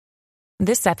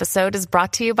This episode is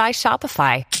brought to you by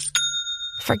Shopify.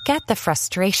 Forget the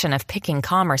frustration of picking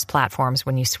commerce platforms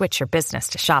when you switch your business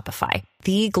to Shopify,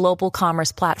 the global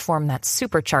commerce platform that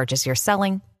supercharges your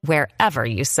selling wherever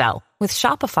you sell. With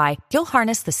Shopify, you'll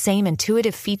harness the same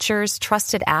intuitive features,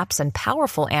 trusted apps, and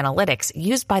powerful analytics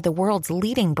used by the world's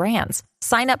leading brands.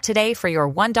 Sign up today for your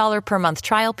 $1 per month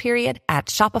trial period at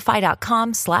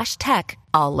shopify.com/tech,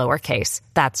 all lowercase.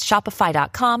 That's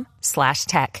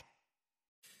shopify.com/tech.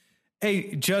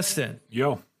 Hey, Justin.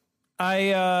 Yo.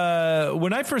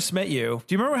 When I first met you,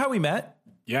 do you remember how we met?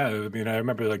 Yeah, I mean, I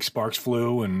remember like sparks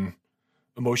flew and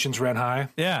emotions ran high.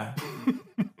 Yeah.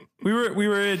 We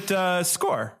were at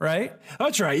SCORE, right?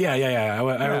 That's right. Yeah.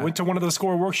 I went to one of the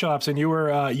SCORE workshops, and you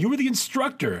were the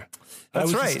instructor. I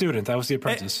was the student. I was the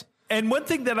apprentice. And one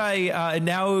thing that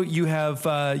now you have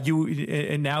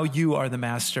now you are the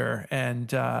master, and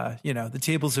the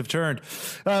tables have turned.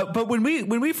 But when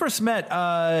we first met,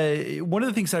 one of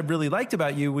the things I really liked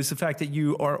about you was the fact that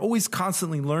you are always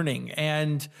constantly learning.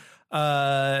 And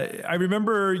I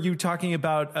remember you talking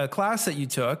about a class that you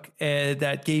took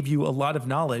that gave you a lot of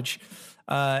knowledge.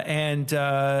 And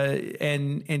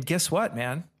guess what,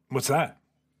 man? What's that?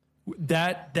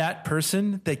 That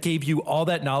person that gave you all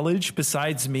that knowledge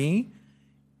besides me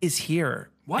is here.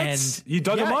 What? And you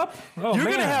dug him up? Oh, you're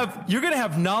gonna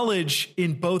have knowledge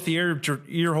in both ear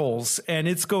holes, and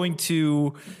it's going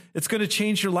to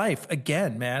change your life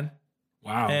again, man.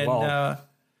 Wow. And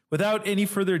without any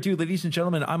further ado, ladies and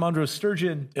gentlemen, I'm Andros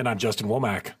Sturgeon, and I'm Justin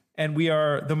Womack, and we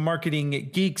are the Marketing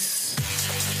Geeks.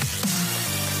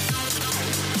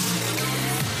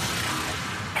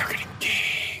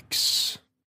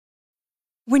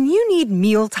 When you need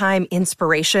mealtime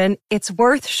inspiration, it's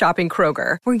worth shopping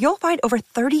Kroger, where you'll find over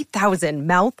 30,000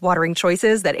 mouth-watering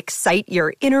choices that excite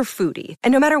your inner foodie.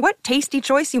 And no matter what tasty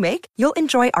choice you make, you'll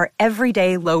enjoy our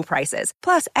everyday low prices,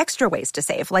 plus extra ways to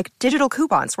save, like digital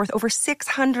coupons worth over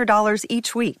 $600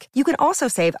 each week. You can also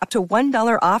save up to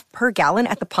 $1 off per gallon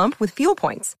at the pump with fuel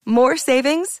points. More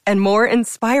savings and more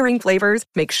inspiring flavors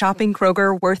make shopping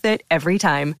Kroger worth it every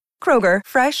time. Kroger,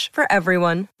 fresh for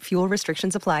everyone. Fuel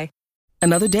restrictions apply.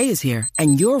 Another day is here,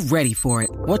 and you're ready for it.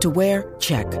 What to wear?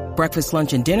 Check. Breakfast,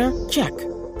 lunch, and dinner? Check.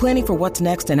 Planning for what's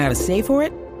next and how to save for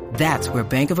it? That's where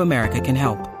Bank of America can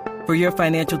help. For your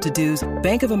financial to-dos,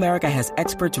 Bank of America has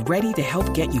experts ready to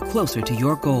help get you closer to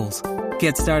your goals.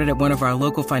 Get started at one of our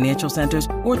local financial centers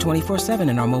or 24/7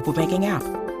 in our mobile banking app.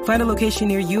 Find a location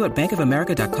near you at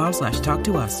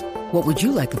bankofamerica.com/talktous. What would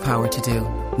you like the power to do?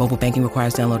 Mobile banking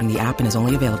requires downloading the app and is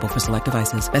only available for select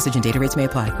devices. Message and data rates may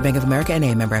apply. Bank of America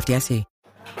NA, member FDIC.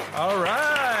 All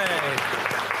right.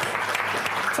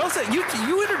 Tell us that you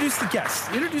introduce the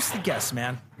guest. Introduce the guest,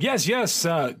 man. Yes.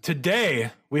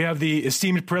 Today we have the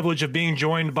esteemed privilege of being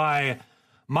joined by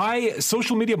my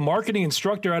social media marketing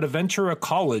instructor at Ventura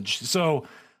College. So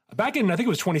back in, I think it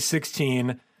was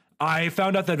 2016, I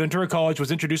found out that Ventura College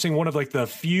was introducing one of like the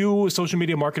few social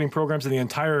media marketing programs in the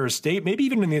entire state, maybe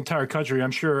even in the entire country.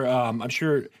 I'm sure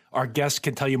our guest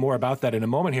can tell you more about that in a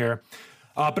moment here.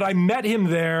 But I met him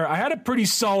there. I had a pretty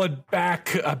solid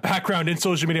background in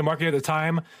social media marketing at the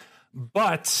time,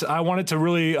 but I wanted to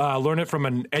really learn it from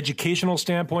an educational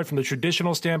standpoint, from the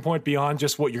traditional standpoint, beyond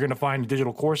just what you're going to find in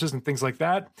digital courses and things like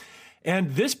that.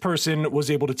 And this person was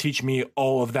able to teach me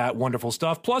all of that wonderful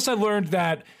stuff. Plus, I learned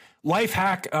that life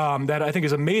hack that I think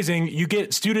is amazing. You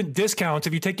get student discounts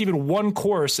if you take even one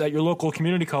course at your local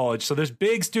community college. So there's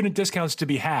big student discounts to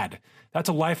be had. That's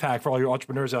a life hack for all your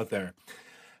entrepreneurs out there.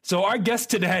 So our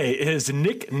guest today is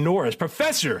Nick Norris,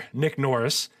 Professor Nick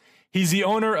Norris. He's the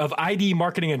owner of ID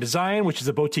Marketing and Design, which is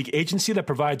a boutique agency that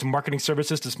provides marketing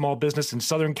services to small business in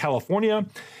Southern California.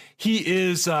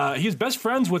 He's best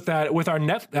friends with our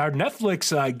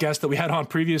Netflix guest that we had on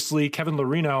previously, Kevin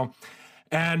Lorino.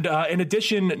 And in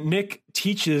addition, Nick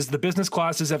teaches the business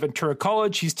classes at Ventura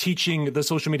College. He's teaching the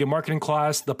social media marketing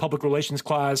class, the public relations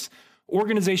class,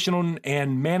 organizational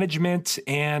and management,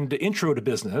 and intro to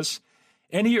business.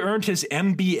 And he earned his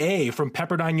MBA from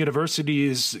Pepperdine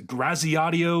University's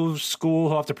Graziadio School.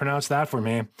 He'll have to pronounce that for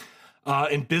me,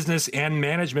 in business and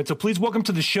management. So please welcome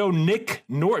to the show, Nick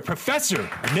Norris, Professor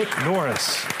Nick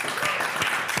Norris.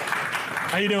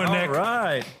 How you doing, Nick? All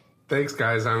right. Thanks,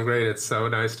 guys. I'm great. It's so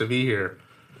nice to be here.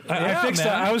 I fixed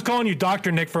that. I was calling you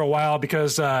Dr. Nick for a while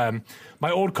because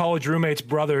my old college roommate's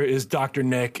brother is Dr.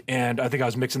 Nick, and I think I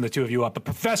was mixing the two of you up. But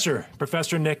Professor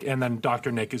Nick, and then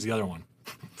Dr. Nick is the other one.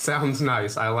 Sounds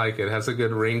nice. I like it. It has a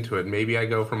good ring to it. Maybe I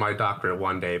go for my doctorate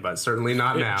one day, but certainly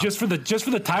not now. Just for the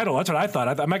title. That's what I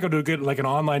thought. I might go do an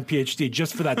online PhD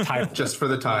just for that title. Just for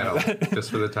the title.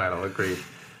 Just for the title. Agreed.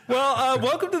 Well,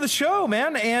 welcome to the show,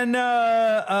 man. And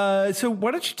so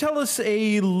why don't you tell us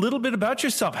a little bit about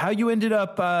yourself, how you ended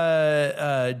up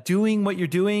doing what you're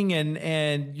doing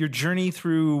and your journey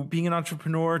through being an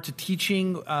entrepreneur to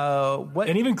teaching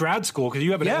and even grad school, because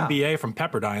you have an MBA from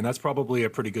Pepperdine. That's probably a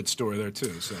pretty good story there,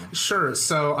 too. So Sure.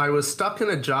 So I was stuck in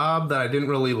a job that I didn't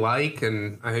really like,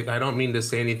 and I don't mean to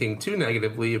say anything too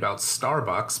negatively about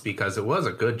Starbucks because it was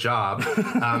a good job.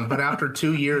 But after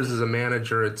 2 years as a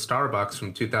manager at Starbucks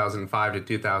from 2005 to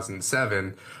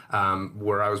 2007,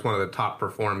 where I was one of the top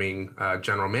performing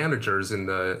general managers in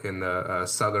the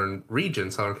Southern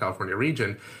California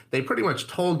region, they pretty much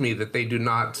told me that they do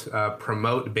not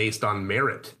promote based on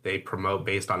merit. They promote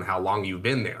based on how long you've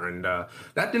been there. And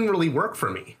that didn't really work for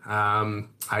me.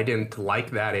 I didn't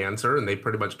like that answer. And they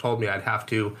pretty much told me I'd have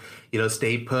to,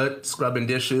 stay put, scrubbing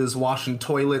dishes, washing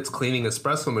toilets, cleaning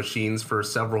espresso machines for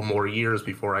several more years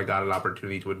before I got an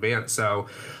opportunity to advance. So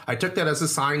I took that as a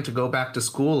sign to go back to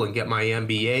school and get my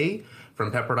MBA from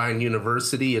Pepperdine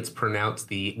University. It's pronounced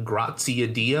the Grazia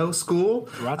Dio School.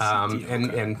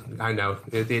 And I know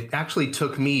it actually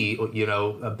took me,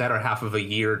 a better half of a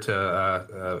year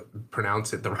to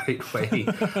pronounce it the right way.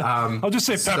 I'll just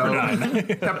say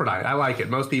Pepperdine. Pepperdine. I like it.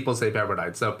 Most people say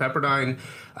Pepperdine. So Pepperdine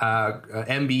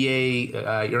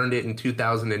MBA, earned it in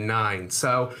 2009.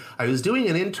 So I was doing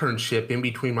an internship in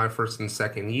between my first and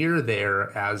second year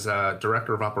there as a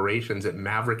director of operations at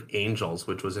Maverick Angels,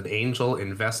 which was an angel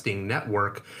investing network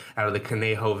out of the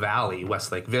Conejo Valley,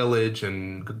 Westlake Village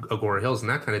and Agoura Hills and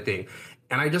that kind of thing.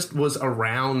 And I just was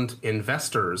around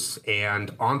investors and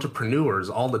entrepreneurs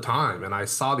all the time. And I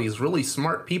saw these really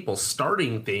smart people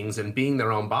starting things and being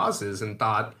their own bosses and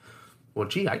thought, well,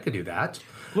 gee, I could do that.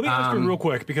 Let me ask you real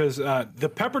quick, because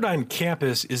the Pepperdine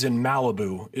campus is in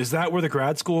Malibu. Is that where the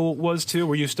grad school was too?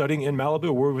 Were you studying in Malibu,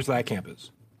 or where was that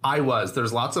campus? I was.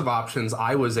 There's lots of options.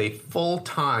 I was a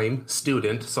full-time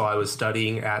student, so I was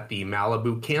studying at the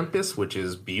Malibu campus, which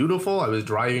is beautiful. I was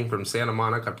driving from Santa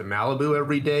Monica up to Malibu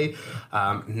every day.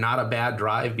 Not a bad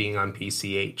drive being on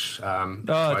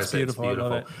PCH. It's beautiful. I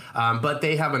love it. But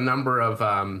they have a number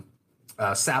of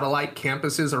satellite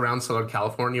campuses around Southern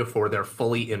California for their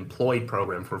fully employed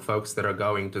program for folks that are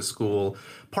going to school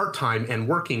part-time and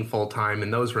working full-time.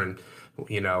 And those are in,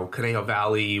 Conejo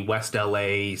Valley, West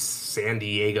LA, San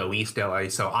Diego, East LA.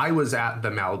 So I was at the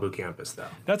Malibu campus, though.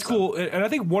 That's cool. And I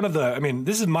think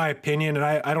this is my opinion, and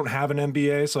I don't have an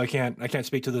MBA, so I can't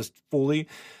speak to this fully.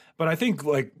 But I think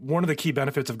one of the key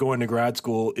benefits of going to grad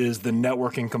school is the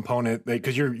networking component,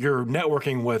 because you're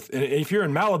networking with, and if you're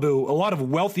in Malibu, a lot of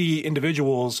wealthy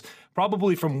individuals,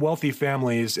 probably from wealthy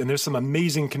families, and there's some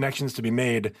amazing connections to be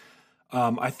made.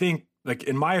 I think,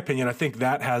 in my opinion, I think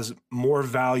that has more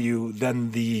value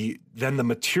than the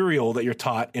material that you're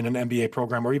taught in an MBA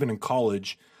program or even in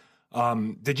college.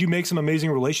 Did you make some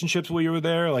amazing relationships while you were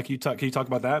there? Can you talk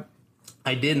about that?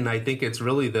 I did, and I think it's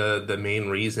really the main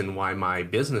reason why my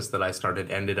business that I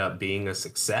started ended up being a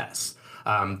success.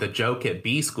 The joke at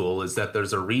B School is that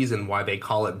there's a reason why they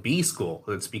call it B School.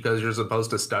 It's because you're supposed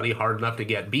to study hard enough to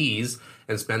get B's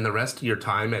and spend the rest of your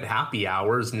time at happy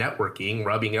hours networking,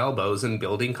 rubbing elbows, and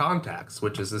building contacts,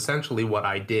 which is essentially what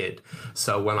I did.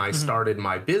 So when I started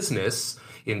my business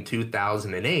in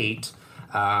 2008,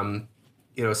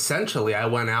 essentially I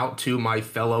went out to my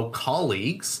fellow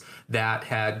colleagues that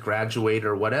had graduated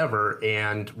or whatever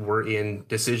and were in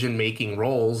decision-making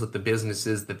roles at the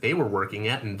businesses that they were working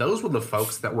at. And those were the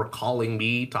folks that were calling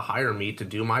me to hire me to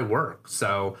do my work.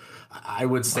 So I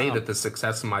would say that the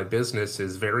success of my business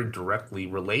is very directly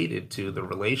related to the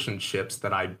relationships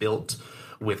that I built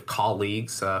with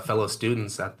colleagues, fellow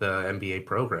students at the MBA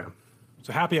program.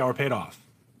 So happy hour paid off.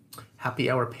 Happy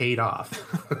hour paid off.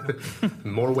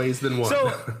 More ways than one.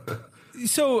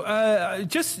 So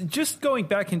just going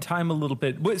back in time a little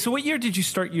bit. So what year did you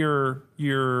start your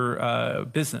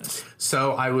business?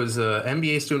 So I was an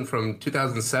MBA student from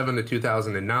 2007 to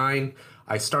 2009.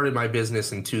 I started my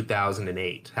business in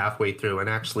 2008, halfway through, and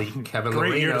actually Kevin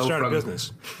Great Loreno year to start from a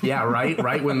business. Yeah,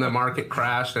 right when the market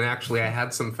crashed, and actually I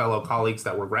had some fellow colleagues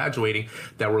that were graduating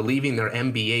that were leaving their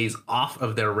MBAs off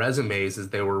of their resumes as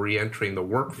they were re-entering the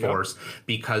workforce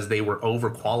because they were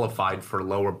overqualified for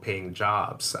lower paying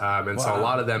jobs, so a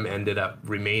lot of them ended up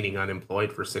remaining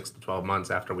unemployed for 6 to 12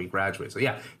 months after we graduated. So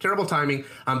yeah, terrible timing.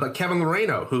 But Kevin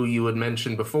Loreno, who you had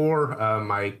mentioned before,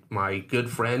 my good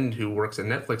friend who works at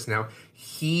Netflix now,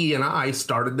 he and I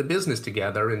started the business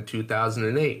together in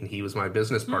 2008, and he was my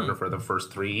business partner for the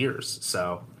first 3 years.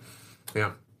 So,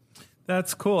 yeah.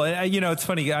 That's cool. It's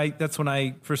funny. That's when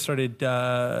I first started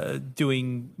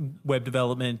doing web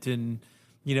development and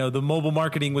the mobile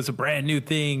marketing was a brand new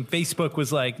thing. Facebook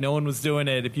was like, no one was doing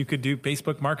it. If you could do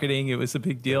Facebook marketing, it was a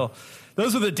big deal.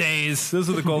 Those were the days. Those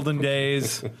were the golden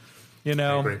days,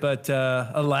 but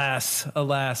alas.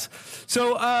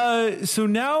 So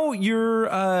now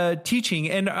you're teaching,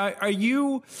 and are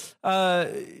you,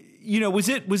 was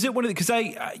it one of the, because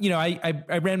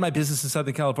I ran my business in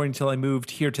Southern California until I moved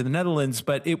here to the Netherlands,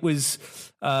 but it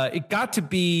got to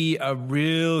be a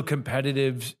real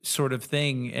competitive sort of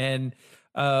thing. And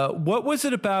what was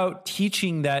it about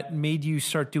teaching that made you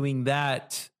start doing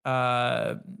that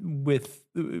with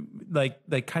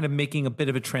like kind of making a bit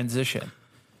of a transition?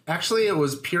 Actually, it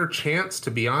was pure chance, to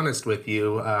be honest with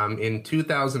you. In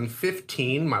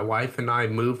 2015, my wife and I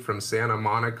moved from Santa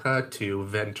Monica to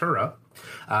Ventura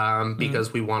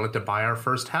because we wanted to buy our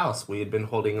first house. We had been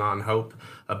holding on hope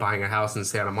of buying a house in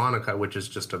Santa Monica, which is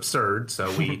just absurd.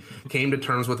 So we came to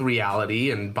terms with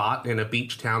reality and bought in a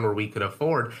beach town where we could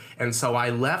afford. And so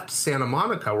I left Santa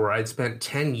Monica, where I'd spent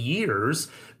 10 years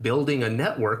building a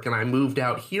network, and I moved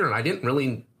out here, and I didn't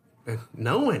really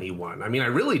know anyone. I mean, I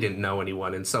really didn't know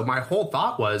anyone. And so my whole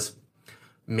thought was,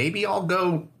 maybe I'll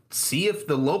go see if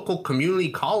the local community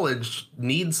college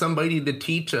needs somebody to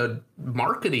teach a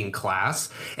marketing class.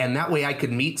 And that way I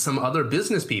could meet some other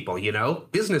business people,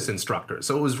 business instructors.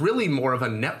 So it was really more of a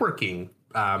networking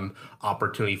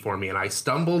opportunity for me. And I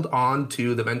stumbled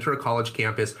onto the Ventura College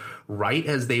campus right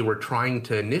as they were trying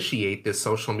to initiate this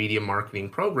social media marketing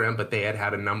program, but they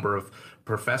had a number of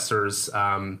professors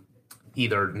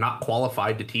either not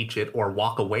qualified to teach it or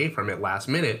walk away from it last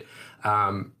minute.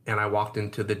 And I walked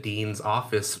into the dean's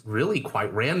office really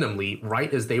quite randomly,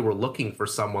 right as they were looking for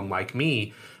someone like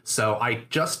me. So I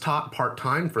just taught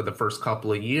part-time for the first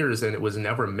couple of years, and it was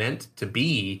never meant to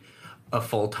be a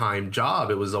full-time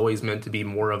job. It was always meant to be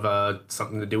more of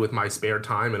something to do with my spare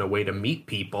time and a way to meet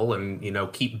people and,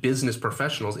 keep business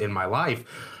professionals in my life.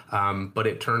 But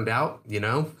it turned out,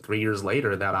 3 years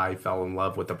later that I fell in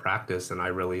love with the practice, and I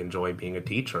really enjoy being a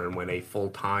teacher. And when a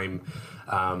full-time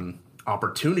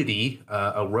opportunity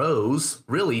arose,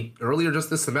 really earlier just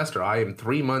this semester, I am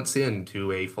 3 months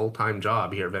into a full-time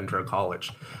job here at Ventura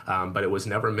College. But it was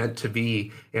never meant to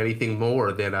be anything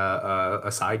more than a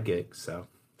side gig. So,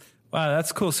 wow,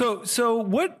 that's cool. So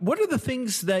what are the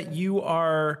things that you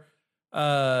are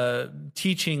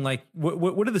teaching? Like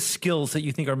what are the skills that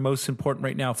you think are most important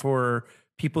right now for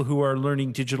people who are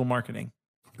learning digital marketing?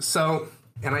 So,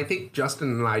 and I think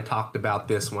Justin and I talked about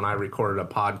this when I recorded a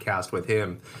podcast with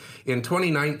him. In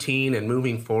 2019 and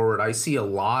moving forward, I see a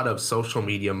lot of social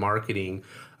media marketing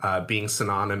being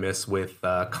synonymous with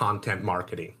content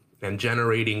marketing and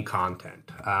generating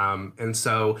content. And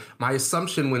so my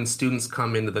assumption when students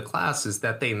come into the class is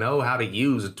that they know how to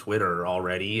use Twitter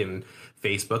already and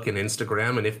Facebook and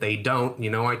Instagram. And if they don't,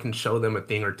 I can show them a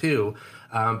thing or two.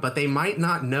 But they might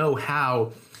not know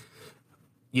how,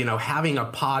 having a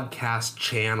podcast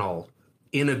channel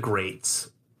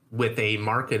integrates with a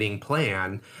marketing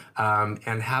plan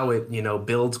and how it,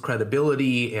 builds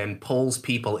credibility and pulls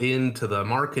people into the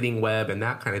marketing web and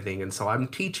that kind of thing. And so I'm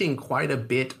teaching quite a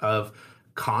bit of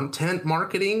content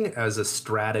marketing as a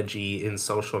strategy in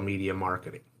social media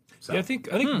marketing. So. Yeah, I think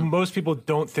most people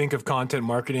don't think of content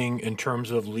marketing in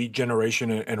terms of lead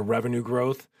generation and revenue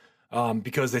growth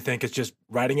because they think it's just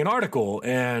writing an article.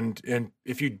 And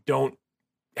if you don't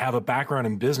have a background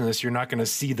in business, you're not going to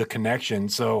see the connection.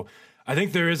 So I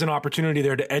think there is an opportunity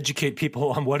there to educate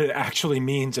people on what it actually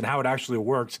means and how it actually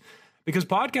works. Because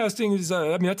podcasting is,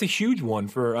 that's a huge one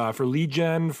for lead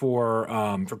gen, for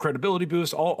credibility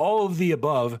boost, all of the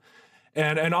above.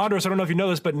 And Andres, I don't know if you know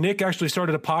this, but Nick actually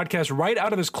started a podcast right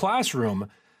out of his classroom.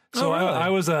 So really? I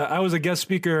was a guest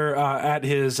speaker at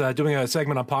his doing a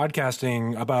segment on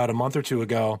podcasting about a month or two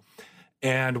ago,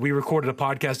 and we recorded a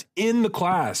podcast in the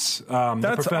class.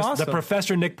 That's awesome. The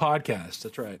Professor Nick podcast.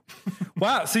 That's right.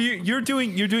 Wow. So you're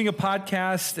doing a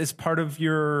podcast as part of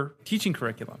your teaching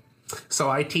curriculum. So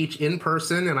I teach in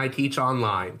person and I teach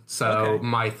online. So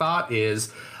my thought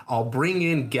is I'll bring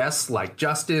in guests like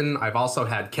Justin. I've also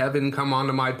had Kevin come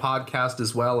onto my podcast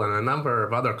as well, and a number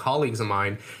of other colleagues of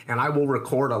mine. And I will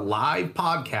record a live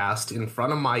podcast in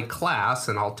front of my class,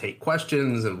 and I'll take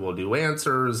questions and we'll do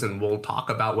answers and we'll talk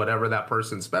about whatever that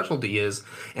person's specialty is.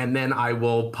 And then I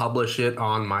will publish it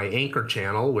on my Anchor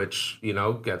channel, which,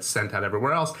 gets sent out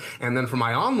everywhere else. And then for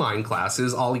my online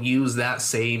classes, I'll use that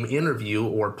same interview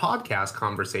or podcast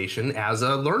conversation as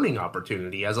a learning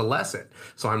opportunity, as a lesson.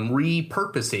 So I'm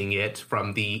repurposing it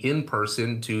from the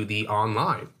in-person to the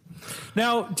online.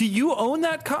 Now, do you own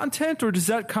that content, or does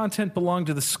that content belong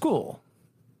to the school?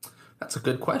 That's a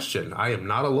good question. I am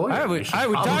not a lawyer. I would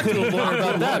talk to a lawyer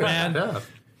about that, man.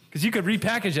 Because you could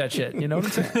repackage that shit. You know what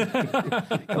I'm saying?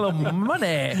 A little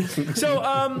money. So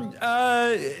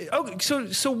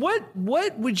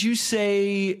what would you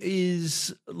say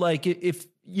is like, if,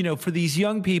 you know, for these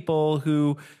young people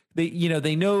who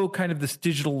they know kind of this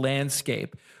digital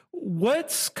landscape,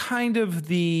 what's kind of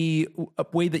the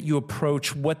way that you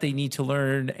approach what they need to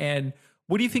learn, and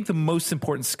what do you think the most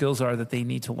important skills are that they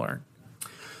need to learn?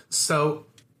 So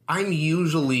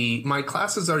my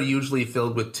classes are usually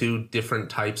filled with two different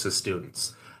types of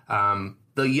students.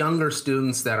 The younger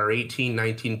students that are 18,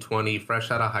 19, 20,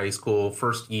 fresh out of high school,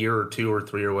 first year or two or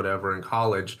three or whatever in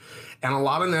college. And a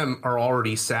lot of them are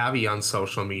already savvy on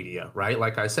social media, right?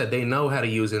 Like I said, they know how to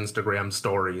use Instagram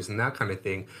stories and that kind of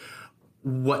thing.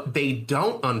 What they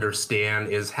don't understand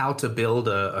is how to build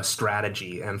a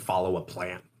strategy and follow a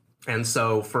plan. And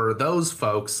so for those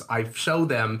folks, I show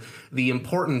them the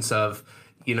importance of,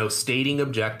 you know, stating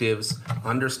objectives,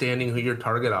 understanding who your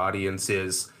target audience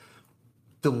is,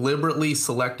 deliberately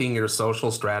selecting your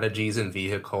social strategies and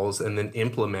vehicles, and then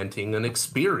implementing an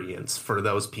experience for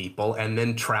those people and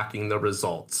then tracking the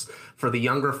results. For the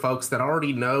younger folks that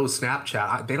already know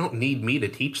Snapchat, they don't need me to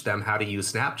teach them how to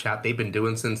use Snapchat. They've been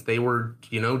doing since they were,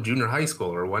 you know, junior high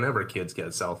school or whenever kids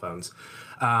get cell phones.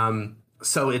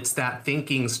 So it's that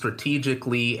thinking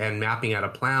strategically and mapping out a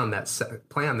plan that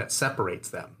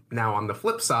separates them. Now, on the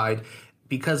flip side,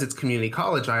 because it's community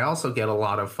college, I also get a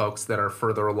lot of folks that are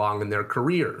further along in their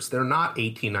careers. They're not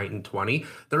 18, 19, 20.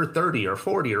 They're 30 or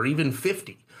 40 or even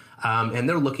 50. And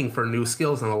they're looking for new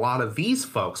skills. And a lot of these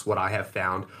folks, what I have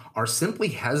found, are simply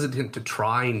hesitant to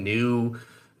try new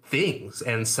things.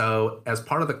 And so as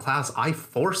part of the class, I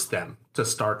force them to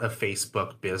start a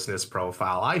Facebook business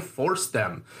profile. I force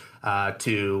them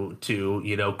to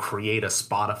you know, create a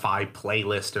Spotify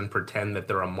playlist and pretend that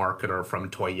they're a marketer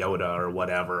from Toyota or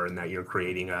whatever, and that you're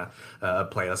creating a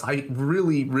playlist.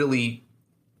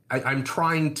 I'm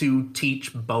trying to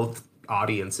teach both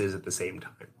audiences at the same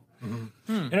time.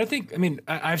 Mm-hmm. And I think, I mean,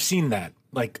 I've seen that.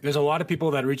 Like, there's a lot of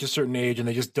people that reach a certain age and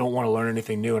they just don't want to learn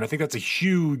anything new. And I think that's a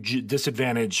huge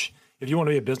disadvantage if you want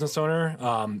to be a business owner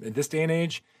in this day and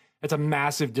age. It's a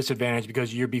massive disadvantage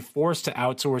because you'll be forced to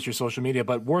outsource your social media.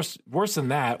 But worse than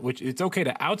that, which it's okay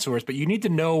to outsource, but you need to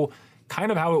know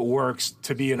kind of how it works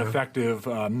to be an effective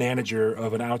manager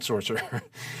of an outsourcer.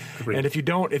 And if you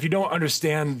don't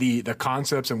understand the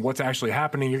concepts and what's actually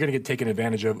happening, you're going to get taken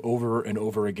advantage of over and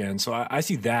over again. So I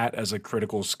see that as a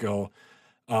critical skill.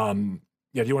 Do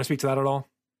you want to speak to that at all?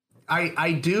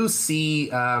 I do see,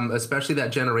 especially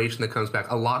that generation that comes back,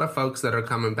 a lot of folks that are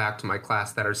coming back to my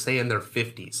class that are, say, in their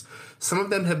 50s. Some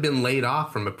of them have been laid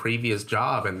off from a previous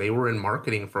job and they were in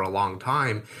marketing for a long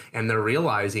time. And they're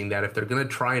realizing that if they're going to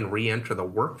try and re-enter the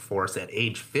workforce at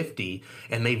age 50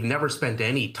 and they've never spent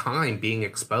any time being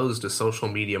exposed to social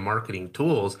media marketing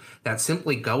tools, that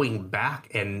simply going back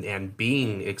and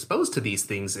being exposed to these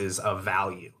things is of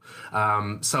value.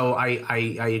 So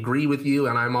I agree with you,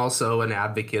 and I'm also an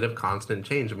advocate of constant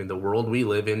change. I mean, the world we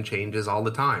live in changes all the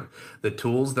time. The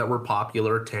tools that were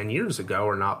popular 10 years ago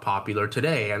are not popular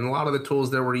today, and a lot of the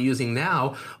tools that we're using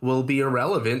now will be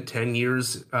irrelevant 10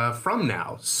 years from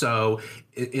now. So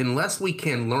unless we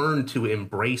can learn to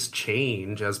embrace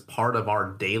change as part of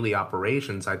our daily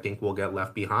operations, I think we'll get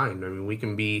left behind. I mean, we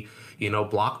can be,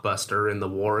 Blockbuster in the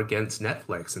war against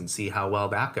Netflix and see how well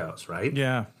that goes, right?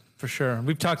 Yeah. For sure.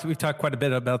 We've talked quite a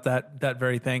bit about that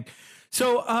very thing.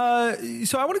 So I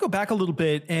want to go back a little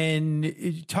bit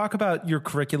and talk about your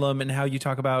curriculum and how you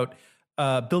talk about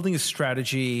building a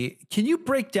strategy. Can you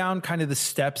break down kind of the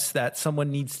steps that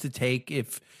someone needs to take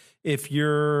if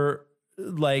you're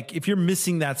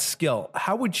missing that skill?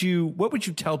 What would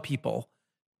you tell people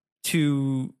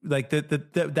to like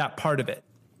that part of it?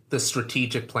 The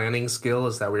strategic planning skill,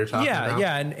 is that what you're talking about?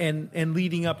 Yeah, and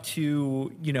leading up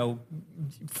to,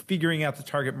 figuring out the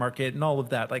target market and all of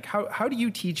that. Like, how do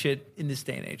you teach it in this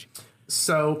day and age?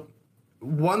 So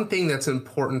one thing that's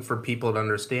important for people to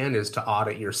understand is to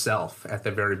audit yourself at the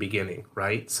very beginning,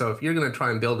 right? So if you're going to try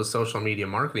and build a social media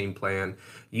marketing plan,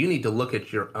 you need to look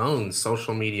at your own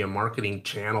social media marketing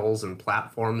channels and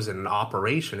platforms and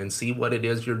operation and see what it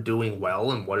is you're doing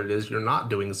well and what it is you're not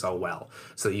doing so well,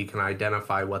 so you can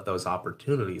identify what those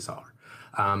opportunities are.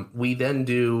 We then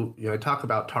do, I talk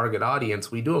about target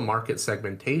audience. We do a market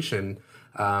segmentation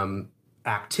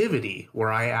activity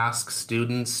where I ask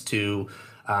students to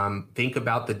think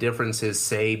about the differences,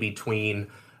 say, between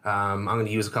I'm going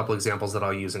to use a couple examples that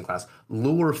I'll use in class.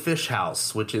 Lure Fish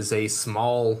House, which is a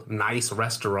small, nice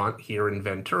restaurant here in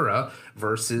Ventura,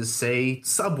 versus, say,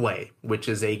 Subway, which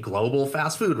is a global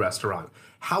fast food restaurant.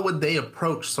 How would they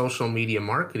approach social media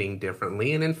marketing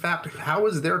differently? And in fact, how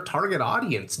is their target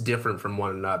audience different from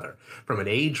one another? From an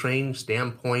age range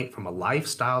standpoint, from a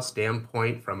lifestyle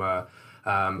standpoint, from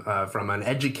an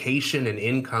education and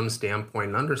income standpoint,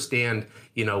 and understand,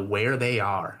 where they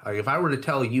are. Like if I were to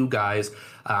tell you guys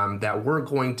that we're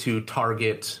going to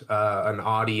target an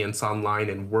audience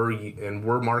online and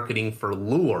we're marketing for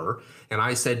Lure, and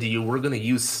I said to you, we're going to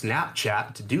use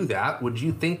Snapchat to do that, would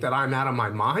you think that I'm out of my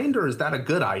mind, or is that a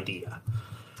good idea?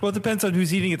 Well, it depends on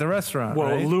who's eating at the restaurant. Well,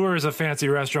 right? Lure is a fancy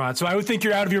restaurant, so I would think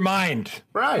you're out of your mind.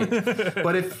 Right.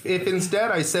 But if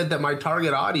instead I said that my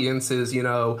target audience is,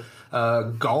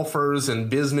 golfers and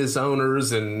business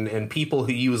owners and people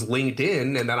who use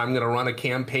LinkedIn, and that I'm going to run a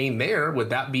campaign there,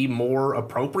 would that be more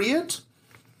appropriate?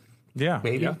 Yeah.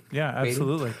 Maybe. Yeah,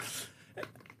 absolutely. Maybe.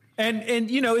 And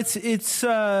it's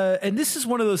and this is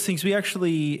one of those things. We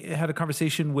actually had a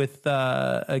conversation with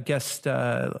a guest,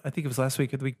 I think it was last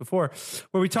week or the week before,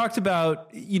 where we talked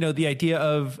about, the idea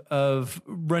of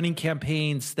running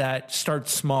campaigns that start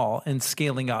small and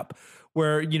scaling up,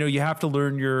 where, you have to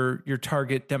learn your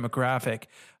target demographic.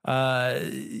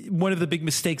 One of the big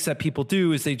mistakes that people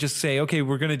do is they just say, okay,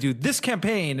 we're going to do this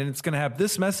campaign and it's going to have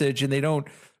this message, and they don't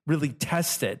really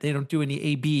test it. They don't do any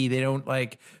A/B. They don't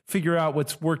figure out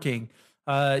what's working.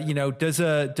 Does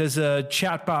a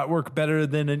chatbot work better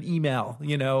than an email,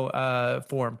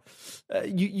 form?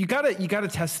 You gotta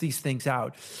test these things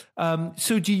out.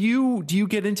 So do you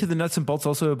get into the nuts and bolts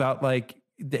also about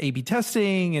the A/B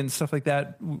testing and stuff like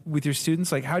that with your students?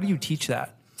 How do you teach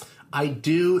that? I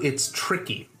do. It's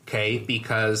tricky, okay,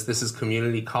 because this is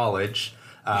community college,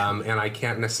 and I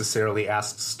can't necessarily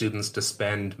ask students to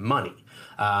spend money.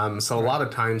 So a lot of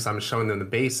times I'm showing them the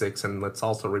basics, and let's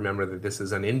also remember that this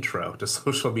is an intro to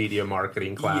social media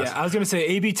marketing class. Yeah, I was going to say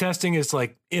A/B testing is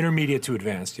intermediate to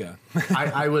advanced. Yeah,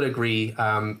 I would agree.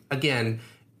 Again,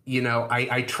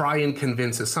 I try and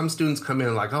convince it. Some students come in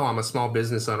and oh, I'm a small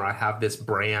business owner. I have this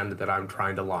brand that I'm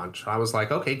trying to launch. I was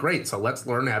like, okay, great. So let's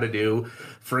learn how to do,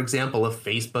 for example, a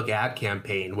Facebook ad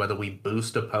campaign, whether we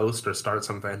boost a post or start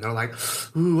something. And they're like,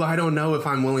 ooh, I don't know if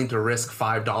I'm willing to risk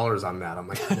 $5 on that. I'm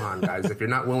like, come on, guys. If you're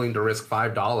not willing to risk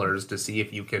 $5 to see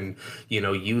if you can,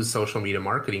 use social media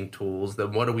marketing tools,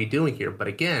 then what are we doing here? But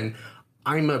again,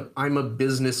 I'm a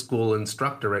business school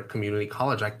instructor at community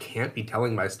college. I can't be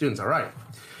telling my students, all right,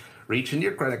 reach into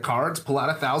your credit cards, pull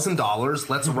out $1,000.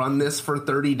 Let's run this for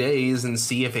 30 days and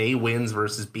see if A wins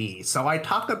versus B. So I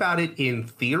talk about it in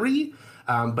theory,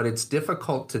 but it's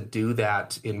difficult to do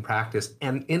that in practice.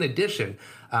 And in addition,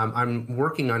 I'm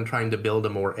working on trying to build a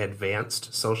more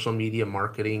advanced social media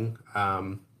marketing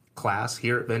class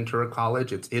here at Ventura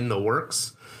College. It's in the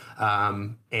works.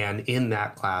 And in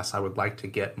that class, I would like to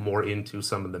get more into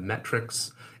some of the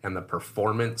metrics and the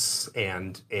performance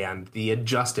and the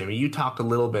adjusting. I mean, you talked a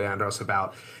little bit, Andros,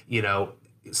 about,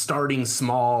 starting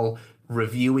small,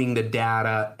 reviewing the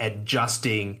data,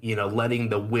 adjusting, letting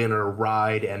the winner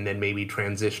ride, and then maybe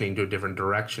transitioning to a different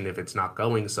direction if it's not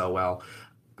going so well.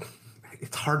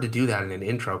 It's hard to do that in an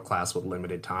intro class with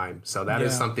limited time. So that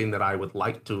is something that I would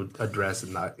like to address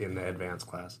in the advanced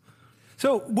class.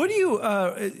 So what do you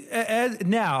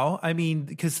now? I mean,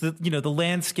 because the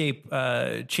landscape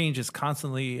changes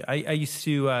constantly. I used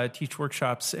to teach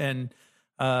workshops, and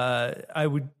they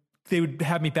would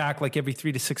have me back every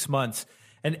 3 to 6 months.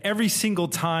 And every single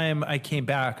time I came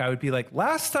back, I would be like,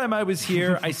 last time I was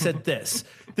here, I said this.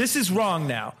 This is wrong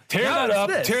now. Tear that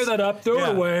up, throw it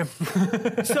away.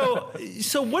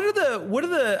 So what are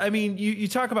the, I mean, you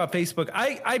talk about Facebook.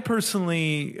 I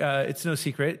personally, it's no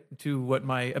secret to what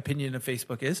my opinion of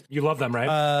Facebook is. You love them,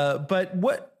 right? But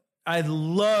what I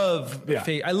love,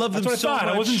 I love them so much.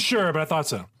 I wasn't sure, but I thought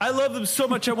so. I love them so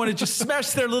much. I want to just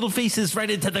smash their little faces right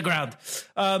into the ground.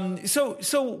 So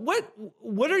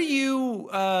what are you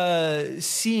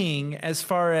seeing as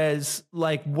far as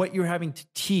what you're having to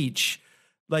teach,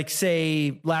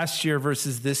 say last year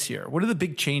versus this year? What are the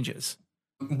big changes?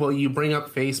 Well, you bring up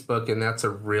Facebook, and that's a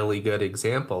really good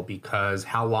example, because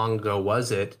how long ago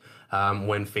was it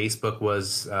when Facebook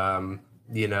was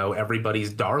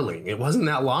everybody's darling? It wasn't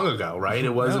that long ago, right?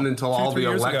 It wasn't until all the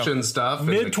election stuff.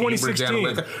 Mid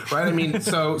 2016. Right? I mean,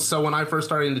 so when I first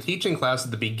started into teaching class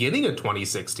at the beginning of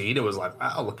 2016, it was like,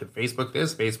 wow, look at Facebook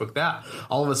this, Facebook that.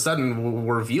 All of a sudden,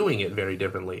 we're viewing it very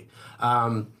differently.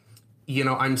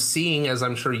 I'm seeing, as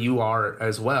I'm sure you are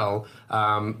as well,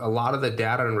 a lot of the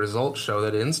data and results show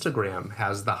that Instagram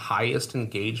has the highest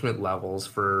engagement levels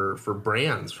for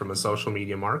brands from a social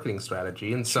media marketing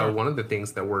strategy. And so one of the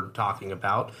things that we're talking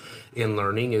about in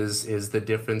learning is the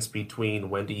difference between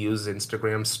when to use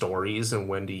Instagram stories and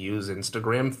when to use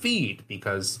Instagram feed,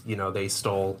 because, they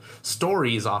stole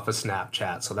stories off of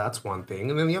Snapchat. So that's one thing.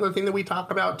 And then the other thing that we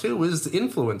talk about too is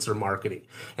influencer marketing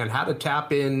and how to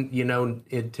tap in,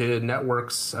 into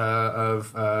networks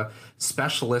of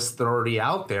specialists that are already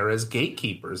out there as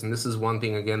gatekeepers. And this is one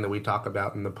thing, again, that we talk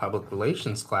about in the public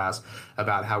relations class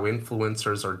about how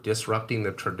influencers are disrupting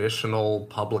the traditional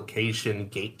publication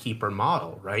gatekeeper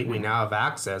model, right? We now have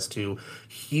access to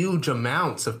huge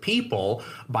amounts of people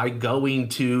by going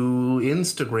to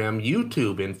Instagram,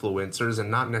 YouTube influencers, and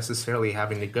not necessarily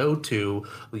having to go to,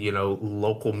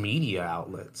 local media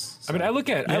outlets. So, I look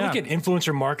at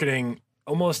influencer marketing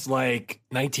almost like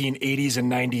 1980s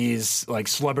and 90s, like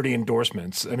celebrity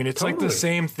endorsements. It's totally like the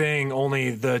same thing,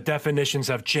 only the definitions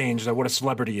have changed of what a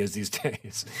celebrity is these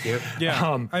days. Yep.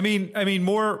 Yeah.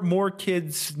 More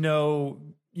kids know,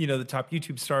 the top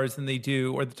YouTube stars than they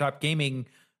do, or the top gaming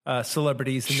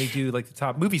celebrities than they do like the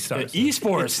top movie stars.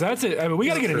 Esports, that's it. We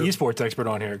got to get an esports expert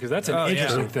on here because that's an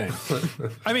interesting thing.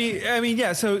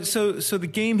 Yeah. So the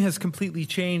game has completely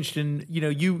changed, and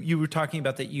you were talking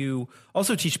about that. You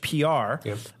also teach PR,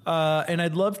 yep. And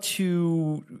I'd love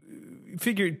to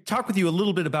talk with you a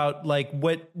little bit about like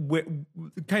what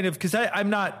kind of, because I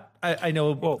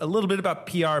know a little bit about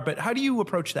PR, but how do you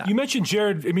approach that? You mentioned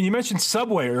Jared. You mentioned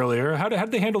Subway earlier. How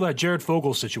did they handle that Jared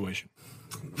Fogle situation?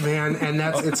 Man, and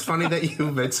it's funny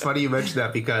you mentioned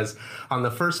that, because on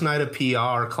the first night of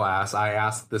PR class, I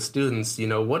asked the students,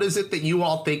 what is it that you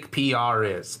all think PR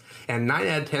is? And 9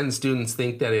 out of 10 students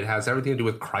think that it has everything to do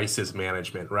with crisis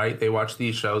management, right? They watch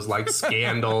these shows like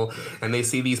Scandal, and they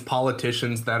see these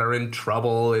politicians that are in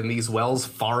trouble, and these Wells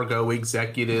Fargo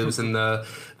executives and the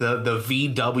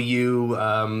VW,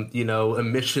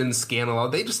 emissions scandal.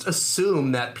 They just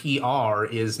assume that PR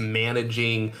is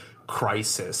managing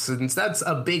crisis, and that's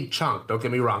a big chunk, don't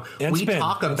get me wrong. And we spin.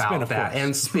 talk And about spin, that,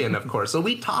 and spin, of course. So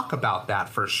we talk about that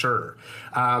for sure.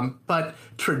 But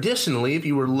traditionally, if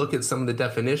you were to look at some of the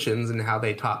definitions and how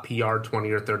they taught PR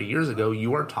 20 or 30 years ago,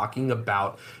 you are talking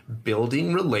about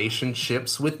building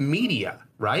relationships with media,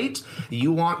 right?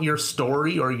 You want your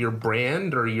story or your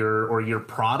brand or your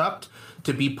product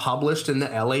to be published in the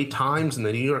LA Times and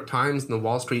the New York Times and the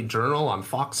Wall Street Journal, on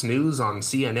Fox News, on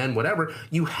CNN, whatever.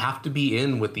 You have to be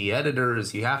in with the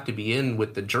editors, you have to be in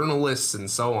with the journalists, and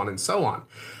so on and so on.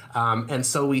 And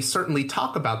so we certainly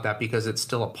talk about that because it's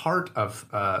still a part of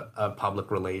public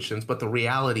relations. But the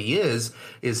reality is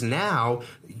now,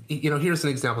 here's an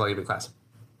example I give in class.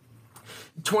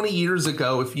 20 years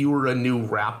ago, if you were a new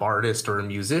rap artist or a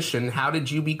musician, how did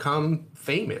you become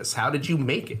famous? How did you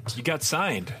make it? You got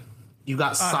signed. You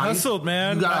got signed. I hustled,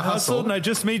 man. I hustled, and I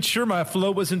just made sure my flow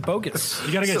wasn't bogus.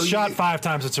 You got to get shot 5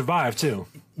 times and survive too.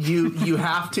 You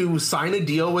have to sign a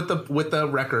deal with the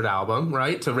record album,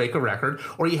 right, to make a record,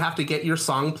 or you have to get your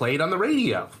song played on the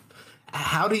radio.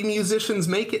 How do musicians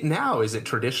make it now? Is it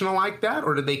traditional like that,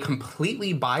 or do they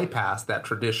completely bypass that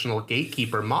traditional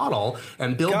gatekeeper model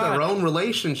and build their own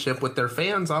relationship with their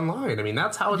fans online?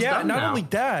 That's how it's done now. Yeah, not only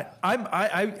that.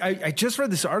 I just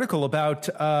read this article about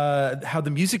how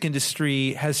the music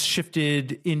industry has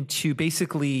shifted into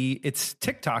basically it's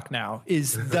TikTok now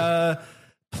is the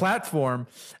platform,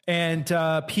 and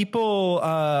people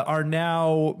are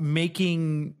now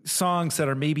making songs that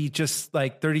are maybe just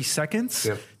like 30 seconds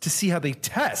to see how they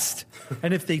test.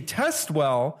 And if they test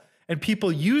well and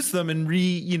people use them and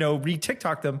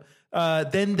re-TikTok them,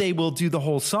 then they will do the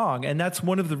whole song. And that's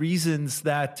one of the reasons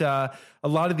that a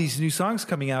lot of these new songs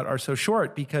coming out are so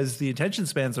short, because the attention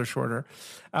spans are shorter.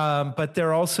 But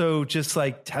they're also just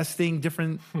like testing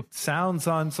different sounds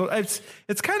on. So it's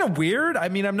kind of weird.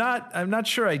 I'm not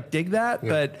sure I dig that,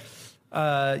 but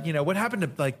what happened to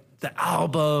like the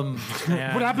album?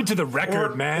 Man? What happened to the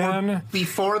record, man? Or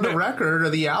before the record or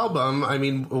the album,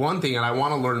 one thing, and I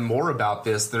want to learn more about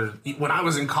this. When I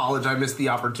was in college, I missed the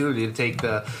opportunity to take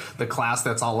the class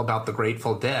that's all about the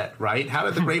Grateful Dead, right? How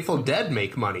did the Grateful Dead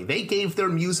make money? They gave their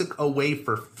music away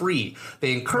for free.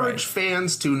 They encouraged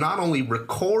fans to not only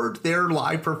record their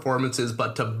live performances,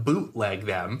 but to bootleg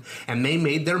them. And they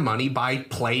made their money by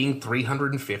playing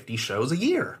 350 shows a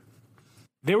year.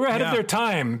 They were ahead of their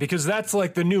time, because that's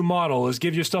like the new model, is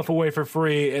give your stuff away for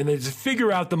free and then just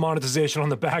figure out the monetization on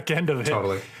the back end of it.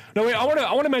 Totally. No, wait, I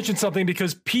want to mention something,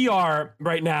 because PR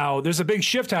right now, there's a big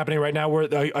shift happening right now where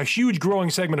a huge growing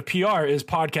segment of PR is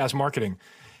podcast marketing.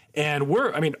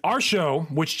 And our show,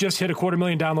 which just hit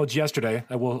 250,000 downloads yesterday,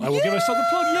 I will give ourselves a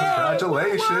plug. Yeah,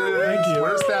 congratulations! Thank you.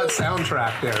 Where's that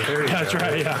soundtrack there? There you go. That's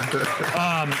right.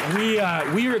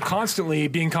 Yeah. We are constantly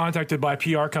being contacted by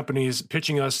PR companies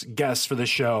pitching us guests for this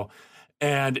show,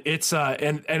 and it's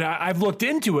and I've looked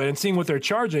into it and seeing what they're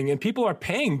charging, and people are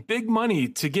paying big money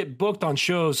to get booked on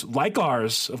shows like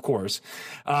ours, of course.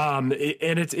 And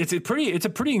it's a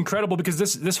pretty incredible, because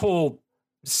this whole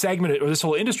segment, or this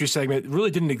whole industry segment,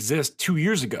 really didn't exist 2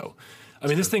 years ago. I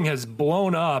mean, this thing has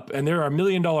blown up, and there are $1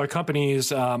 million companies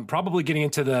probably getting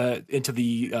into the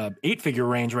 8-figure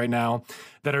range right now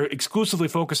that are exclusively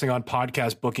focusing on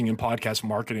podcast booking and podcast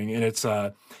marketing. And it's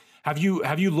have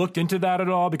you looked into that at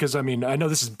all? Because I mean, I know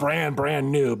this is brand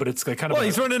new, but it's kind of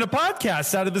he's running a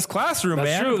podcast out of his classroom,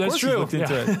 that's man. That's true. Looked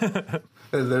into it.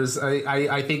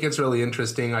 I think it's really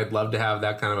interesting. I'd love to have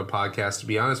that kind of a podcast. To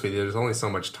be honest with you, there's only so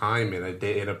much time in a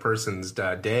day, in a person's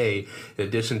day, in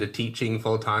addition to teaching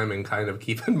full time and kind of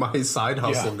keeping my side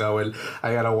hustle going.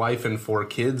 I got a wife and 4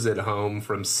 kids at home,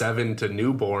 from 7 to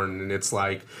newborn, and it's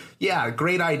like, yeah,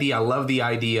 great idea. I love the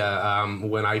idea.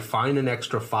 When I find an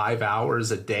extra 5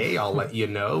 hours a day, I'll let you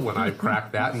know when I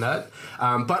crack that nut.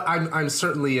 But I'm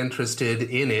certainly interested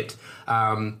in it.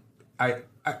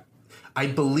 I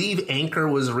believe Anchor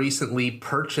was recently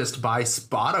purchased by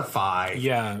Spotify.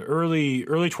 Yeah, early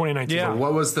 2019. Yeah.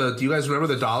 What was do you guys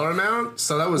remember the dollar amount?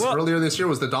 So that was earlier this year.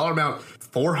 Was the dollar amount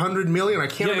 400 million? I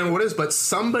can't remember what it is, but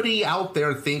somebody out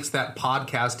there thinks that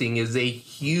podcasting is a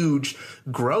huge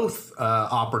growth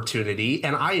opportunity.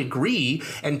 And I agree.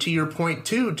 And to your point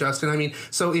too, Justin, I mean,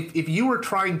 so if you were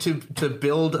trying to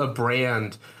build a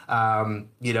brand,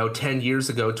 10 years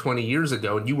ago, 20 years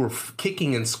ago, and you were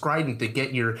kicking and striding to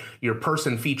get your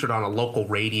person featured on a local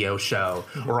radio show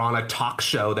or on a talk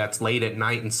show that's late at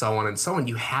night and so on,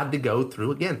 you had to go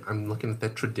through, again, I'm looking at the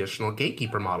traditional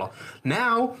gatekeeper model.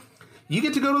 Now you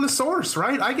get to go to the source,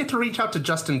 right? I get to reach out to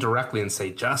Justin directly and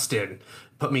say, Justin,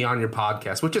 put me on your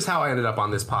podcast, which is how I ended up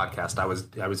on this podcast. I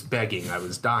was begging, I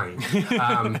was dying.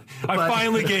 I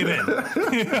finally gave in.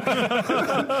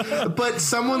 But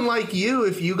someone like you,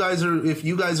 if you guys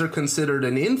are considered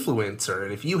an influencer,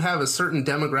 and if you have a certain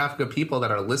demographic of people that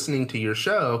are listening to your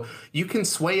show, you can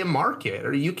sway a market,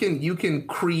 or you can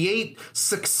create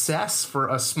success for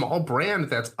a small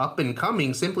brand that's up and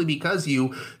coming simply because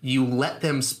you let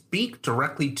them speak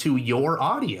directly to your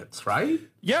audience, right?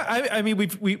 Yeah, I mean,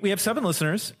 we have 7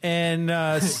 listeners, and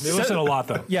they listen a lot,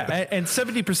 though. Yeah, and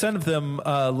 70% of them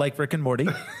like Rick and Morty.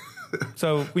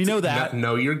 So we know that.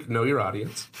 Know your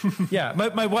audience. Yeah,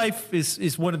 my wife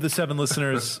is one of the 7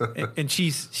 listeners, and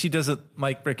she doesn't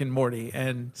like Rick and Morty,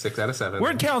 and 6 out of 7. We're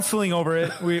in counseling over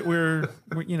it. The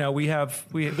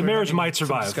marriage might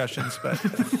survive discussions, but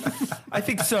I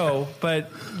think so.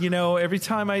 But every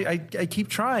time I keep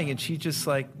trying, and she just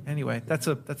anyway. That's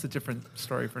a different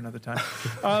story for another time.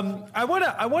 I want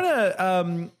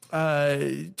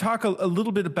to talk a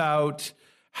little bit about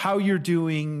how you're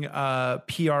doing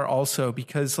PR also,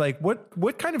 because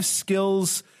what kind of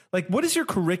skills, what is your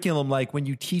curriculum like when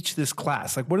you teach this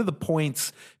class? What are the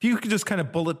points? If you could just kind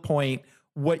of bullet point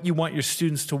what you want your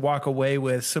students to walk away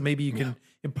with, so maybe you can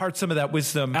impart some of that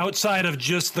wisdom outside of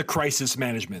just the crisis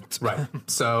management. Right.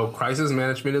 So crisis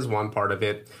management is one part of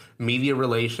it. Media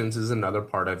relations is another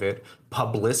part of it.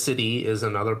 Publicity is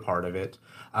another part of it.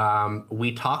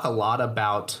 We talk a lot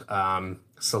about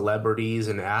celebrities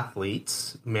and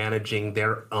athletes managing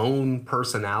their own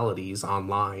personalities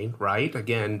online, right?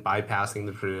 Again, bypassing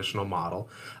the traditional model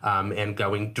and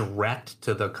going direct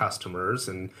to the customers.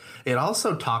 And it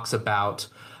also talks about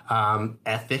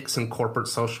ethics and corporate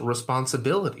social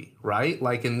responsibility, right?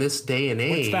 In this day and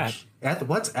age. What's that?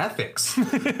 What's ethics?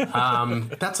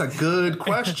 That's a good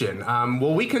question.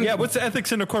 Well, we can. Yeah, what's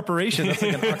ethics in a corporation? That's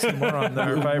like an oxymoron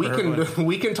there.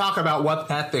 We can talk about what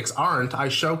ethics aren't. I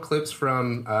show clips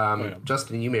from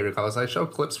Justin. You may recall this. I show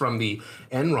clips from the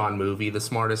Enron movie, The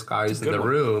Smartest Guys in the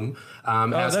Room.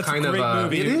 That's kind a great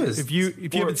movie. It is. If you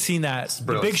haven't seen that,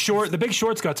 The Big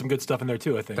Short's got some good stuff in there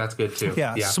too. I think that's good too.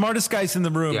 Yeah. Smartest Guys in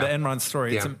the Room. The Enron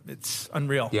story. It's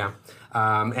unreal. Yeah.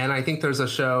 And I think there's a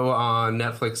show on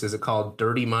Netflix. Is it called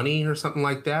Dirty Money or something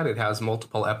like that? It has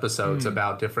multiple episodes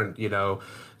about different,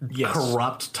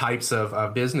 corrupt types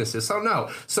of businesses.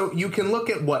 So you can look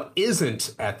at what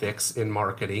isn't ethics in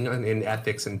marketing and in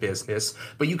ethics in business,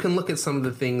 but you can look at some of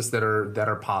the things that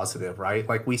are positive, right?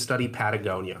 Like we study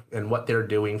Patagonia and what they're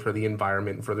doing for the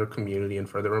environment and for their community and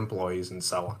for their employees and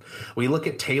so on. We look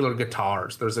at Taylor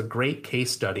Guitars. There's a great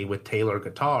case study with Taylor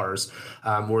Guitars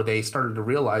where they started to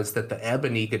realize that the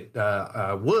ebony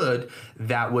wood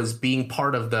that was being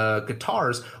part of the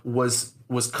guitars was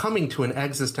was coming to an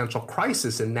existential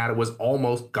crisis in that it was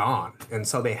almost gone. And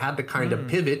so they had to kind of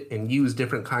pivot and use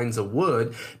different kinds of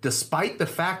wood, despite the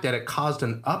fact that it caused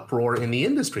an uproar in the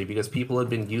industry because people had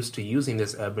been used to using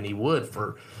this ebony wood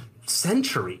for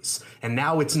centuries. And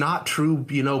now it's not true,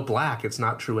 black. It's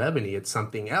not true ebony. It's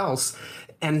something else.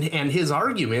 And his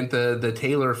argument, the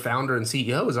Taylor founder and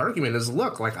CEO, his argument is,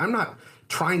 look, like, I'm not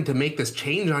trying to make this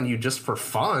change on you just for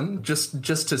fun, just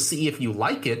to see if you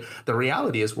like it. The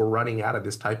reality is we're running out of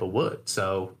this type of wood.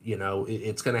 So,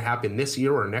 it's going to happen this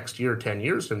year or next year, 10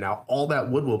 years from now, all that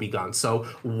wood will be gone. So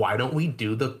why don't we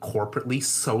do the corporately,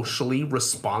 socially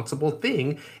responsible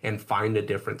thing and find a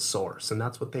different source? And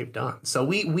that's what they've done. So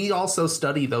we also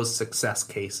study those success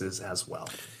cases as well.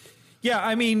 Yeah,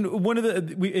 I mean,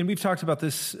 we've talked about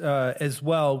this as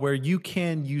well, where you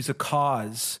can use a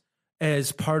cause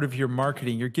as part of your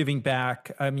marketing. You're giving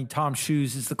back. I mean, Tom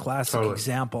Shoes is the classic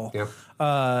example,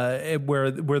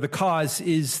 where the cause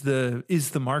is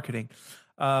the marketing,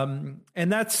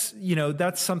 and that's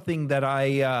something that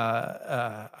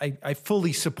I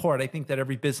fully support. I think that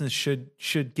every business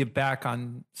should give back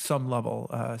on some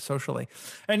level socially,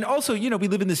 and also we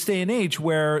live in this day and age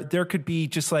where there could be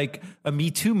just like a Me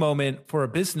Too moment for a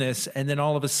business, and then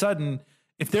all of a sudden,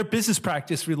 if their business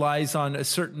practice relies on a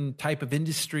certain type of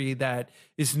industry that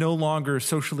is no longer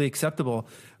socially acceptable,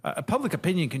 public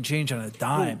opinion can change on a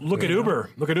dime. Look at Uber.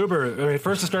 I mean,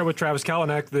 first it started with Travis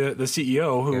Kalanick, the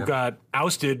CEO, who got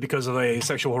ousted because of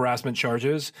sexual harassment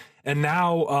charges. And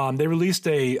now they released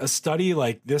a study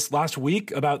like this last week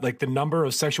about like the number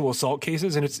of sexual assault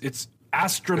cases, and it's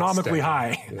astronomically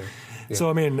high. Yeah.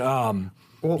 So, I mean, a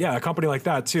company like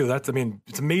that too,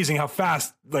 it's amazing how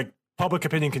fast public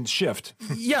opinion can shift.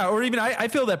 Yeah, or even I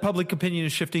feel that public opinion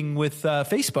is shifting with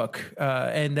Facebook,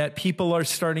 and that people are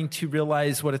starting to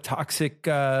realize what a toxic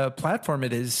platform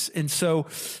it is. And so,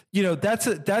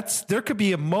 there could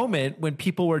be a moment when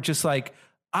people are just like,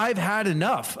 I've had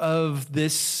enough of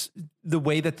this, the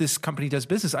way that this company does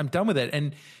business. I'm done with it.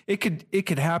 And it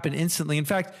could happen instantly. In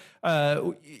fact,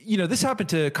 this happened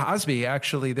to Cosby,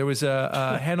 actually. There was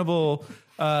a Hannibal,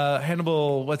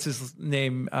 what's his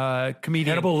name? Comedian.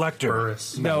 Hannibal Lecter.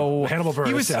 Buress. No, Hannibal Buress.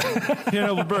 He was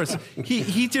Hannibal Buress.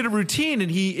 He did a routine,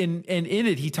 and in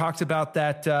it he talked about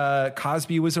that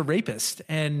Cosby was a rapist,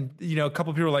 and a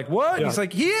couple of people were like, "What?" Yeah. He's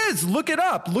like, "He is. Look it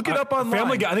up. Look it up online."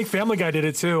 Family Guy. I think Family Guy did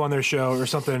it too on their show or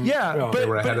something. Yeah, but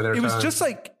it was just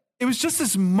like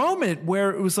this moment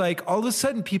where it was like all of a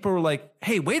sudden people were like,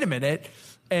 "Hey, wait a minute,"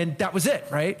 and that was it,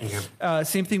 right? Yeah.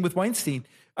 Same thing with Weinstein.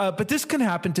 But this can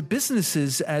happen to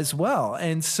businesses as well.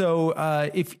 And so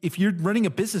if you're running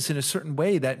a business in a certain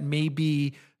way that may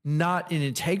be not in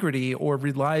integrity or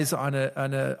relies on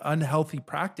an unhealthy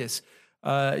practice,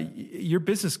 your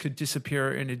business could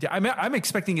disappear in a day. I'm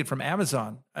expecting it from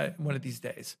Amazon one of these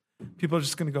days. People are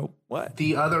just going to go, what?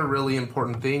 The other really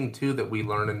important thing, too, that we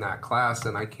learned in that class,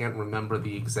 and I can't remember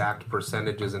the exact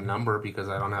percentages and number because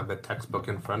I don't have the textbook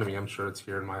in front of me. I'm sure it's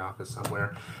here in my office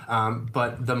somewhere.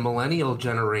 But the millennial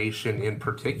generation in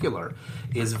particular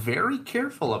is very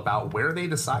careful about where they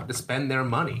decide to spend their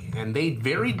money. And they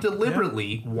very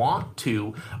deliberately want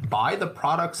to buy the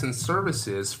products and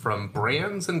services from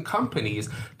brands and companies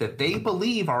that they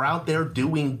believe are out there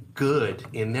doing good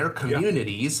in their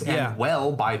communities and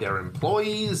well by their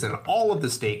employees and all of the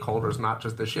stakeholders, not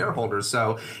just the shareholders.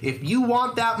 So if you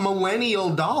want that millennial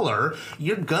dollar,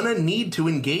 you're gonna need to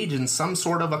engage in some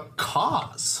sort of a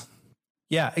cause.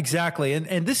 Yeah, exactly.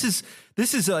 And this is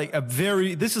like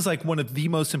one of the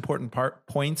most important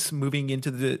points moving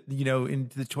into the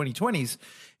into the 2020s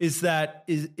is that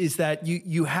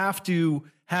you have to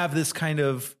have this kind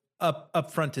of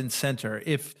up front and center.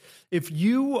 If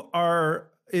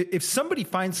somebody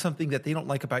finds something that they don't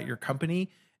like about your company,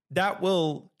 that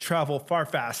will travel far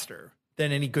faster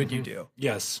than any good you do.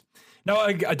 Yes. Now,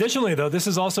 additionally, though, this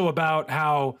is also about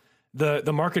how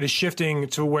the market is shifting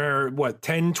to where,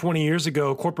 10, 20 years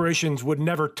ago, corporations would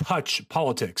never touch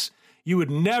politics. You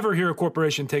would never hear a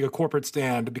corporation take a corporate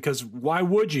stand because why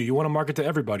would you? You want to market to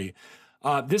everybody.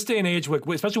 This day and age,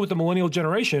 especially with the millennial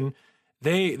generation,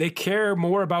 they care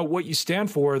more about what you stand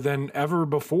for than ever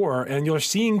before. And you're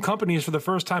seeing companies for the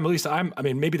first time, at least I'm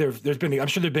sure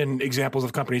there've been examples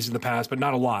of companies in the past, but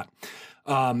not a lot,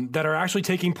 that are actually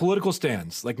taking political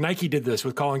stands. Like Nike did this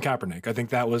with Colin Kaepernick. I think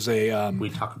that was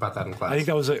we talk about that in class. I think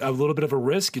that was a little bit of a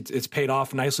risk. It's paid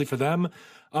off nicely for them.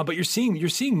 But you're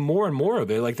seeing more and more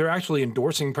of it. Like they're actually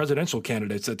endorsing presidential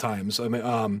candidates at times. I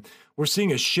mean, we're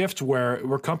seeing a shift where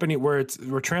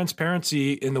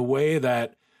transparency in the way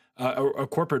that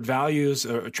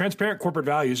transparent corporate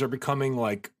values are becoming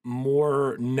like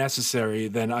more necessary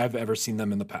than I've ever seen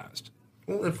them in the past.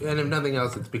 Well, if nothing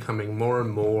else, it's becoming more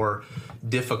and more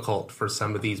difficult for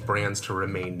some of these brands to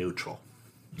remain neutral.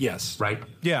 Yes. Right?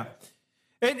 Yeah.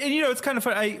 And it's kind of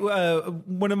fun.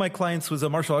 One of my clients was a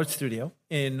martial arts studio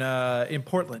in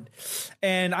Portland,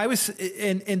 and I was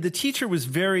and the teacher was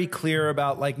very clear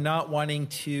about like not wanting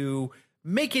to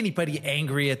make anybody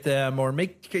angry at them or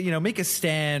make a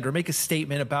stand or make a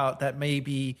statement about that may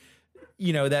be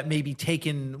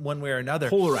taken one way or another.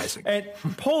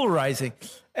 Polarizing.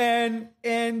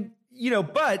 And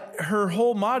but her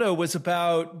whole motto was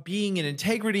about being in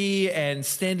integrity and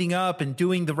standing up and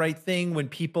doing the right thing when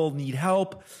people need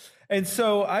help. And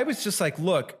so I was just like,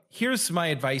 look, here's my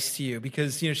advice to you,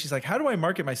 because, she's like, how do I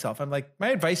market myself? I'm like, my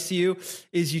advice to you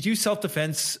is you do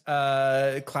self-defense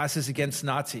classes against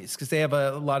Nazis, because they have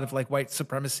a lot of like white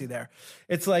supremacy there.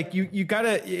 It's like, you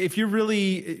gotta, if you're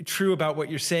really true about what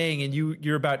you're saying and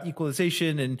you're about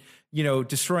equalization and,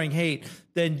 destroying hate,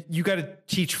 then you got to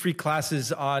teach free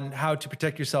classes on how to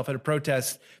protect yourself at a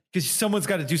protest, because someone's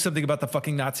got to do something about the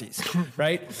fucking Nazis,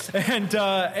 right? And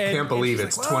can't believe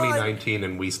it's 2019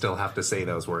 and we still have to say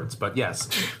those words, but yes.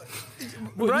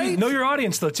 Right. You know your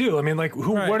audience though too. I mean, like,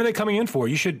 what are they coming in for?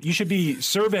 You should be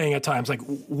surveying at times, like,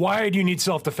 why do you need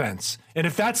self-defense? And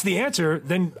if that's the answer,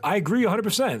 then I agree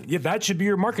 100%. Yeah, that should be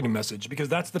your marketing message, because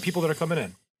that's the people that are coming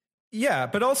in. Yeah,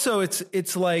 but also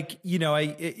it's like,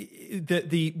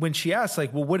 when she asked,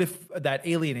 like, well, what if that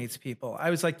alienates people? I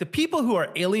was like, the people who are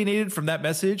alienated from that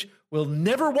message will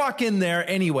never walk in there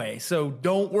anyway. So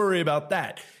don't worry about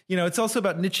that. It's also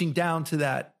about niching down to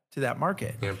that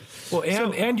market. Yeah. Well,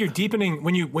 and you're deepening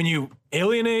when you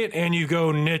alienate and you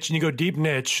go niche and you go deep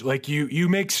niche, like you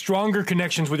make stronger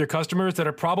connections with your customers that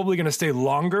are probably going to stay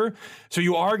longer. So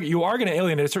you are going to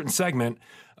alienate a certain segment.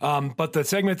 But the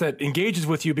segment that engages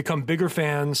with you become bigger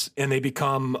fans, and they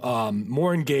become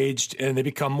more engaged, and they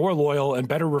become more loyal and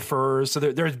better referrers. So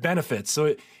there's benefits.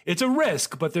 So it's a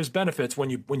risk, but there's benefits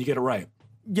when you get it right.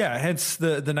 Yeah, hence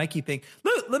the Nike thing.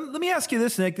 Let me ask you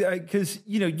this, Nick, because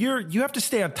you have to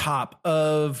stay on top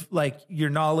of like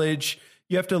your knowledge.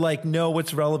 You have to like know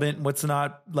what's relevant and what's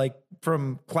not, like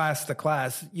from class to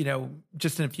class.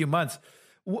 Just in a few months.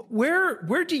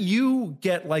 Where do you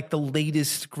get like the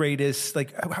latest, greatest,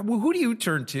 like who do you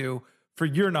turn to for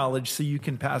your knowledge so you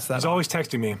can pass that He's on? always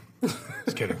texting me.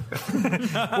 Just kidding.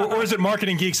 or is it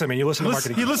Marketing Geeks? I mean, you listen to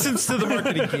Marketing Geeks. He listens to the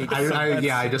Marketing Geeks.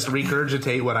 I just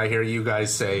regurgitate what I hear you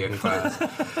guys say in class.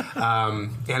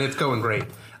 And it's going great.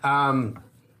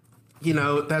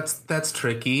 That's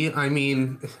tricky. I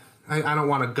mean, I don't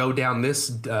want to go down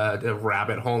this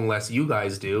rabbit hole unless you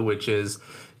guys do, which is,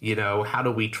 how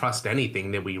do we trust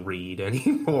anything that we read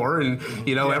anymore? And,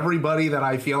 everybody that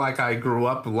I feel like I grew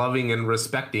up loving and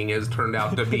respecting has turned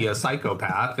out to be a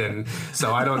psychopath. And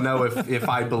so I don't know if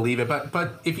I believe it.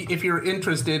 But if you're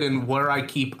interested in where I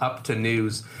keep up to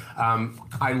news,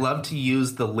 I love to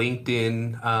use the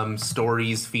LinkedIn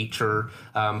stories feature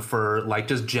for like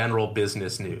just general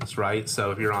business news, right?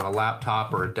 So if you're on a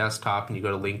laptop or a desktop and you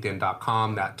go to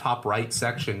linkedin.com, that top right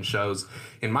section shows,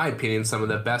 in my opinion, some of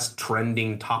the best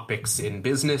trending topics in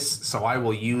business. So I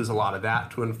will use a lot of that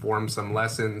to inform some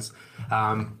lessons.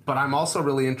 But I'm also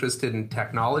really interested in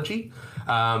technology.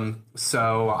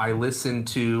 So I listen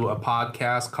to a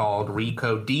podcast called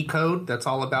Recode Decode that's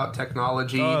all about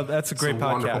technology. Oh, that's a great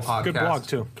podcast. Good blog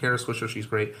too. Kara Swisher, she's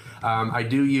great. I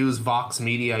do use Vox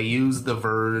Media. I use The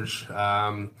Verge.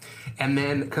 And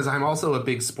then, because I'm also a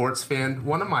big sports fan,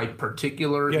 one of my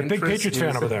particular big Patriots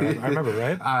fan over there. I remember,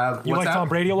 right? You like Tom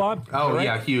Brady a lot? Oh, right?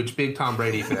 Yeah, huge. Big Tom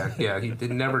Brady fan. Yeah, he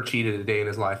never cheated a day in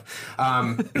his life. I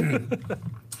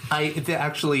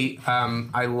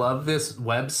love this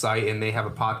website, and they have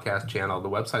a podcast channel. The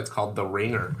website's called The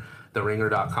Ringer,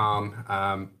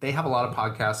 theringer.com. They have a lot of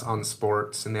podcasts on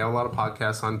sports, and they have a lot of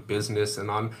podcasts on business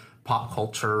and on pop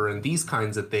culture and these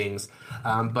kinds of things.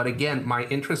 But again, my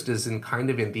interest is in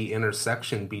the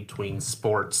intersection between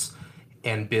sports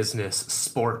and business,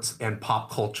 sports and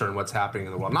pop culture, and what's happening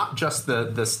in the world. Not just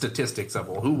the statistics of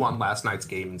who won last night's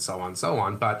game and so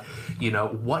on, but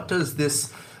what does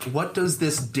this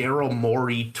Daryl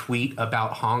Morey tweet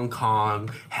about Hong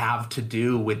Kong have to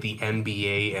do with the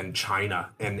NBA and China,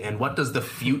 and what does the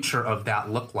future of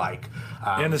that look like?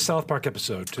 And the South Park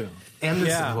episode too. And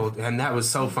that was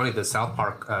so funny. The South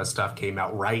Park stuff came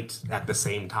out right at the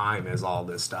same time as all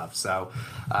this stuff. So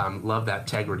love that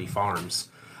Tegrity Farms.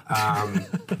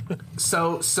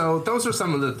 So those are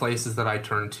some of the places that I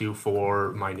turn to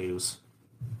for my news.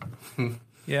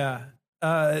 Yeah.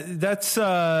 Those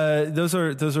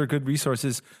are good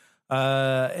resources.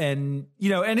 And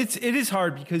it is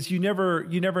hard because you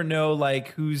never know like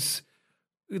who's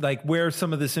like where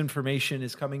some of this information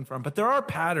is coming from, but there are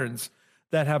patterns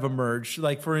that have emerged.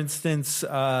 Like, for instance,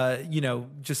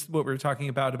 just what we were talking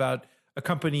about a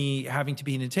company having to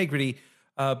be in integrity,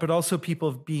 but also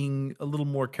people being a little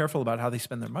more careful about how they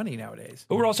spend their money nowadays.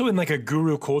 But we're also in like a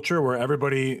guru culture where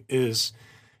everybody is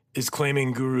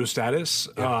claiming guru status.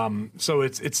 Yeah. So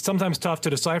it's sometimes tough to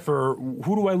decipher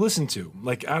who do I listen to?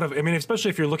 Like especially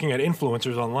if you're looking at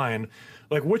influencers online,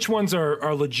 like which ones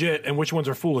are legit and which ones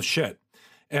are full of shit.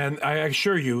 And I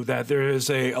assure you that there is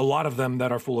a lot of them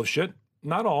that are full of shit.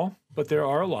 Not all, but there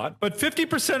are a lot. But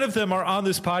 50% of them are on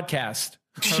this podcast.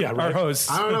 Our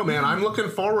hosts. I don't know, man. I'm looking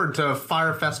forward to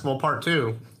Fire Festival Part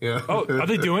 2. Yeah. Oh, are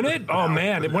they doing it? Oh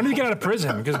man, when did he get out of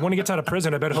prison? Because when he gets out of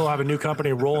prison, I bet he'll have a new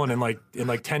company rolling in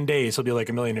like 10 days. He'll be like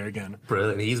a millionaire again.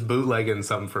 Brilliant. He's bootlegging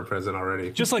something for prison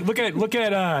already. Just like look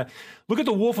at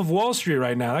the Wolf of Wall Street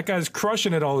right now. That guy's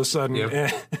crushing it all of a sudden.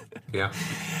 Yep. Yeah.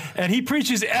 And he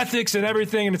preaches ethics and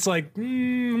everything, and it's like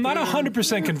I'm not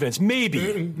 100% convinced.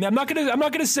 Maybe. I'm not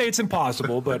gonna say it's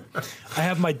impossible, but I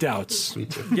have my doubts.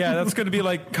 Yeah, that's gonna be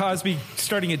like Cosby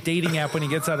starting a dating app when he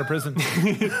gets out of prison.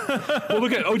 Well,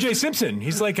 look at O.J. Simpson.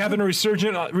 He's like having a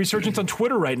resurgence on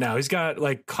Twitter right now. He's got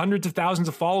like hundreds of thousands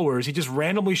of followers. He just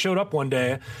randomly showed up one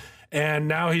day, and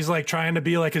now he's like trying to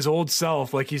be like his old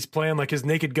self. Like he's playing like his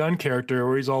Naked Gun character,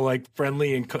 where he's all like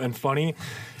friendly and funny.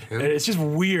 And it's just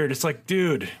weird. It's like,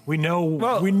 dude, we know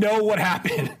what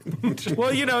happened.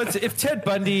 Well, if Ted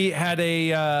Bundy had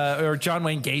or John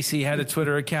Wayne Gacy had a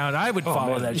Twitter account, I would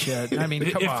follow that shit. I mean,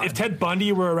 come on. If Ted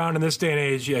Bundy were around in this day and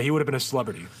age, yeah, he would have been a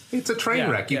celebrity. It's a train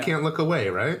wreck. You can't look away,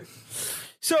 right?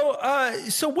 So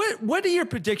what are your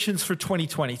predictions for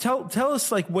 2020? Tell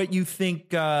us like what you think,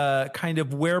 kind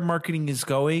of where marketing is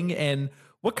going, and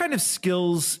what kind of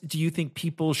skills do you think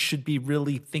people should be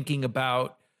really thinking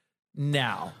about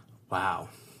now? Wow.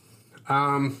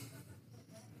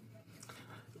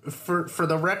 For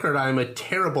the record, I'm a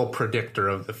terrible predictor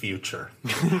of the future.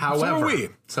 However,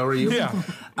 so are you? Yeah.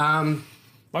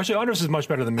 Actually, Andres is much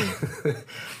better than me.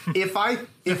 If I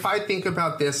think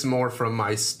about this more from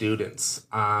my students,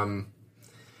 I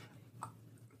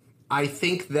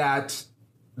think that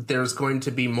there's going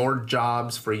to be more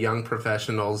jobs for young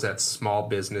professionals at small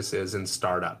businesses and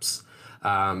startups.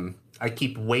 I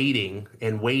keep waiting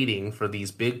for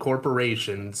these big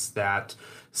corporations that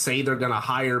say they're going to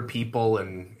hire people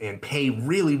and pay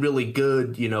really, really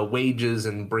good, wages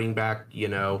and bring back,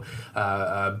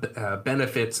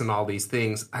 benefits and all these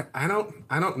things. I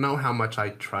don't know how much I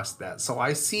trust that. So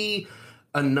I see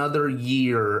another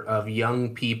year of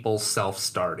young people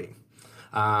self-starting.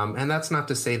 And that's not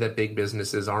to say that big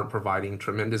businesses aren't providing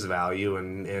tremendous value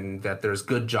and that there's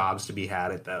good jobs to be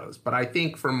had at those. But I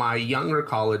think for my younger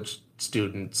college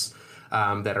students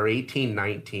that are 18,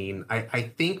 19, I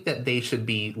think that they should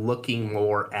be looking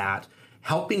more at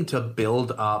helping to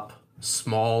build up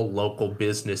small local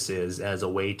businesses as a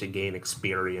way to gain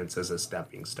experience as a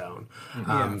stepping stone.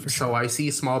 Sure. So I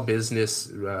see small business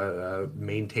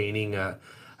maintaining a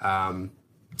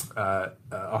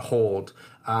hold.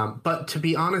 But to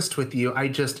be honest with you,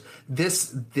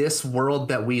 this world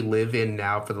that we live in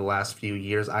now for the last few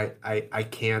years, I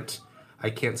can't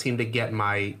seem to get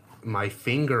my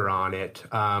finger on it.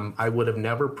 I would have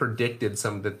never predicted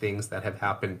some of the things that have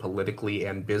happened politically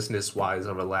and business-wise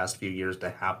over the last few years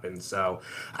to happen. So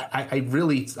I'm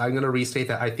going to restate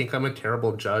that. I think I'm a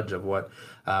terrible judge of what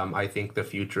I think the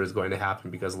future is going to happen,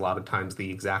 because a lot of times the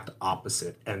exact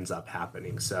opposite ends up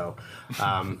happening. So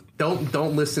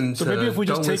don't listen to. So maybe if we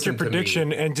just take your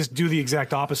prediction and just do the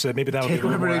exact opposite, maybe that would be a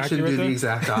little more accurate. Do the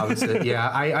exact opposite.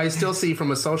 Yeah, I still see, from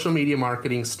a social media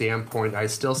marketing standpoint, I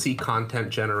still see content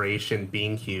generation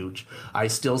being huge. I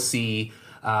still see.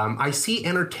 I see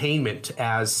entertainment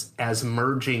as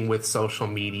merging with social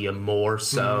media more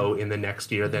so in the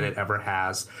next year than it ever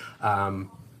has.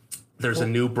 There's a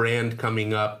new brand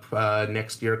coming up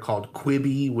next year called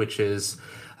Quibi, which is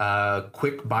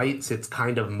quick bites. It's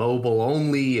kind of mobile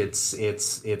only.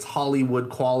 It's Hollywood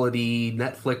quality,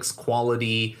 Netflix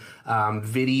quality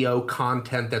video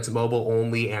content that's mobile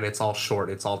only, and it's all short.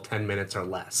 It's all 10 minutes or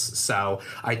less. So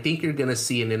I think you're going to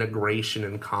see an integration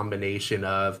and combination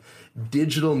of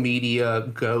digital media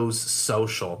goes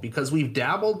social, because we've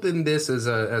dabbled in this as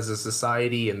a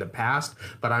society in the past,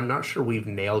 but I'm not sure we've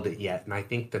nailed it yet. And I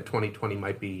think that 2020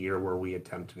 might be a year where we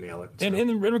attempt to nail it. So. And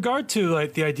in regard to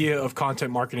like the idea of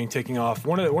content marketing taking off,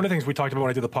 one of the things we talked about when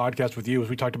I did the podcast with you is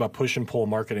we talked about push and pull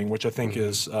marketing, which I think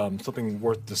is something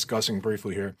worth discussing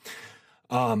briefly here.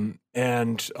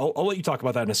 And I'll let you talk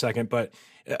about that in a second, but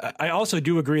I also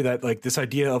do agree that like this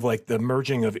idea of like the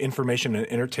merging of information and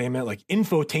entertainment, like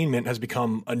infotainment has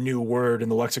become a new word in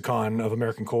the lexicon of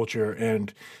American culture.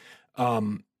 And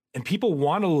and people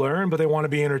want to learn, but they want to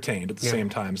be entertained at the same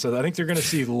time. So I think they're going to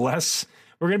see less.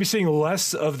 We're going to be seeing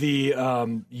less of the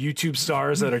YouTube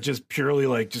stars that are just purely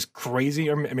like just crazy.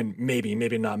 Or I mean, maybe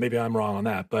not. Maybe I'm wrong on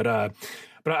that. But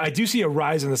I do see a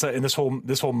rise in this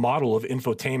whole model of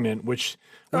infotainment, which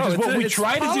is what we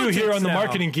try to do here on the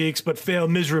Marketing Geeks, but fail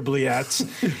miserably at.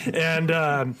 And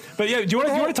but yeah, do you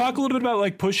want to talk a little bit about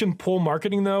like push and pull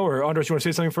marketing though, or Andres, you want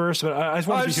to say something first? But I just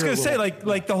want to. I was just going to say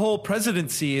like the whole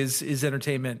presidency is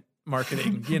entertainment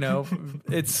marketing. You know,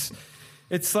 it's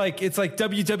like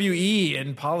WWE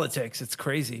in politics. It's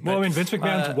crazy. Well, I mean, Vince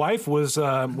McMahon's wife was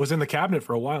in the cabinet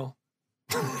for a while.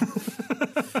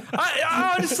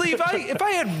 I honestly, if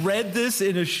I had read this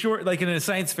in a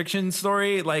science fiction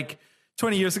story, like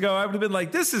 20 years ago, I would have been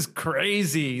like, this is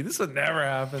crazy. This would never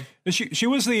happen. She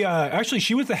was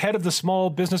she was the head of the Small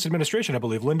Business Administration, I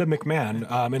believe, Linda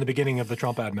McMahon, in the beginning of the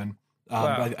Trump admin.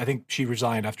 Wow. I think she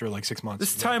resigned after like 6 months.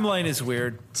 This timeline is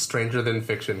weird. Stranger than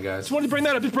fiction, guys. Just wanted to bring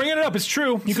that up. Just bringing it up. It's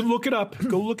true. You can look it up.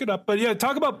 Go look it up. But yeah,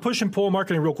 talk about push and pull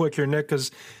marketing real quick here, Nick, because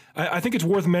I think it's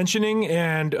worth mentioning.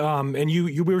 And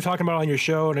we were talking about it on your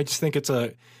show, and I just think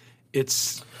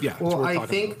Well, I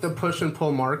think the push and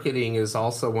pull marketing is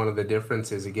also one of the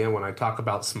differences. Again, when I talk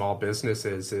about small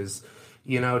businesses is,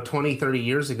 20, 30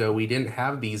 years ago, we didn't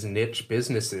have these niche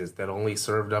businesses that only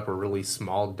served up a really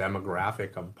small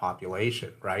demographic of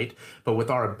population, right? But with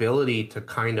our ability to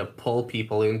kind of pull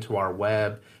people into our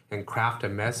web and craft a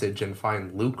message and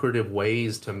find lucrative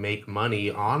ways to make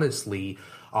money, honestly,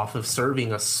 off of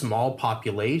serving a small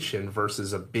population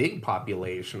versus a big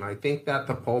population, I think that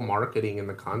the pull marketing and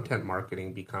the content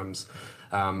marketing becomes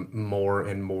more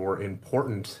and more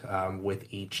important with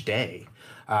each day.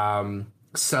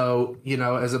 So,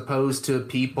 as opposed to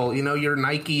people, your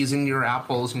Nikes and your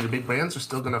Apples and your big brands are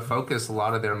still going to focus a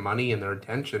lot of their money and their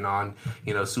attention on,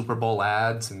 Super Bowl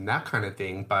ads and that kind of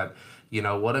thing. But,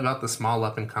 what about the small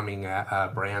up and coming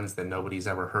brands that nobody's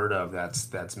ever heard of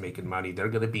that's making money? They're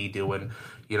going to be doing,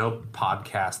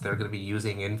 podcasts. They're going to be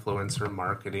using influencer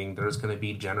marketing. There's going to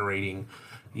be generating,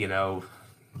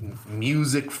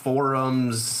 music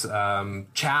forums,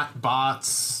 chat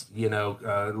bots,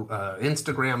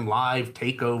 Instagram live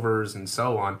takeovers, and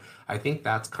so on. I think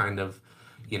that's kind of,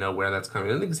 where that's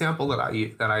coming. An example that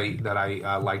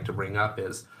I like to bring up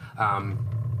is,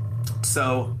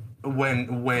 so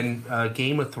when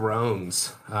Game of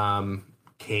Thrones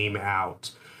came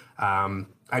out,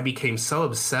 I became so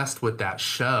obsessed with that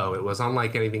show. It was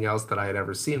unlike anything else that I had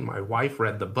ever seen. My wife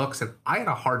read the books, and I had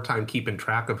a hard time keeping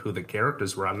track of who the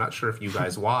characters were. I'm not sure if you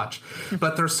guys watch,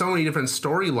 but there's so many different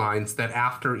storylines that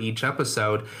after each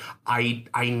episode, I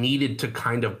needed to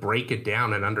kind of break it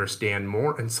down and understand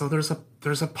more. And so there's a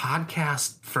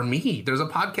podcast for me. There's a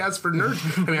podcast for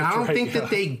nerds. I mean, I don't think that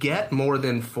they get more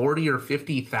than 40 or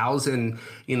 50,000,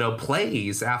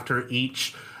 plays after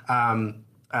each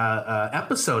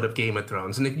episode of Game of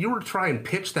Thrones. And if you were to try and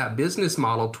pitch that business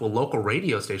model to a local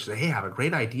radio station, say, hey, I have a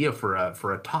great idea for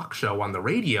a talk show on the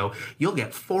radio, you'll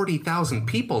get 40,000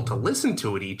 people to listen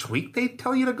to it each week. They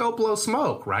tell you to go blow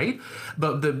smoke, right?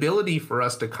 But the ability for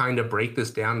us to kind of break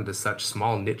this down into such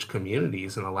small niche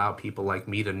communities and allow people like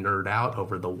me to nerd out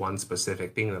over the one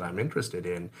specific thing that I'm interested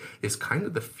in is kind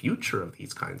of the future of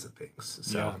these kinds of things.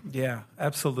 So yeah,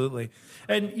 absolutely.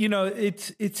 And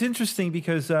it's interesting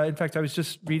because in fact I was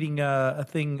just reading a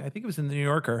thing, I think it was in the New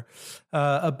Yorker,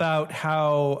 about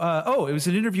how it was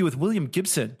an interview with William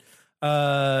Gibson,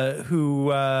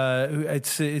 who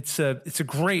it's a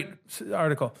great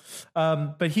article,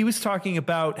 but he was talking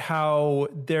about how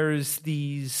there's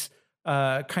these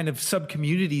kind of sub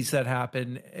communities that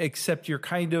happen, except you're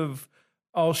kind of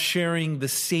all sharing the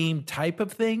same type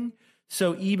of thing.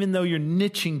 So even though you're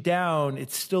niching down,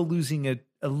 it's still losing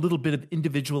a little bit of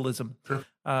individualism, sure.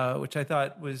 Which I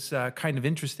thought was kind of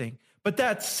interesting. But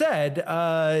that said,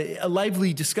 a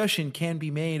lively discussion can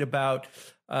be made about,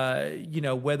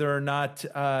 whether or not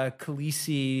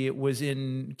Khaleesi was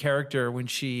in character when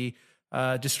she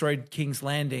destroyed King's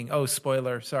Landing. Oh,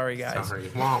 spoiler. Sorry, guys.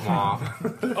 Sorry. Wah, wah.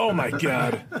 Oh, my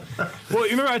God. Well,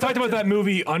 you remember I talked about that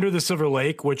movie Under the Silver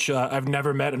Lake, which I've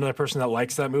never met another person that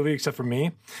likes that movie except for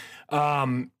me.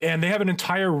 And they have an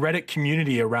entire Reddit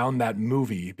community around that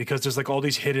movie because there's like all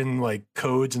these hidden like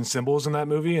codes and symbols in that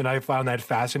movie. And I found that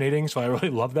fascinating. So I really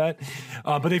love that.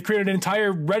 But they've created an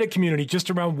entire Reddit community just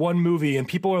around one movie. And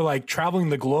people are like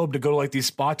traveling the globe to go to like these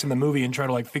spots in the movie and try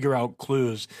to like figure out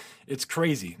clues. It's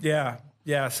crazy. Yeah.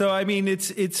 Yeah. So, I mean,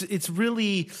 it's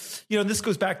really, this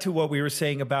goes back to what we were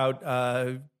saying about,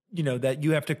 that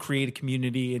you have to create a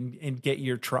community and get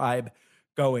your tribe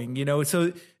going,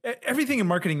 so everything in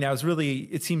marketing now is really,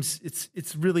 it seems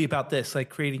it's really about this, like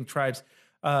creating tribes.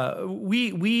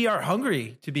 we are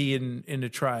hungry to be in a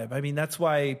tribe. I mean, that's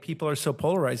why people are so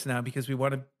polarized now, because we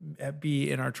want to be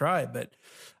in our tribe. But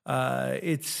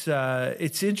it's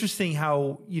interesting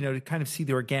how, to kind of see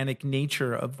the organic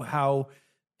nature of how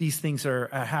these things are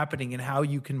happening and how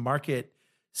you can market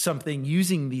something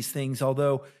using these things.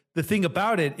 Although the thing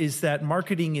about it is that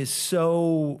marketing is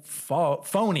so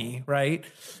phony, right?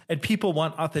 And people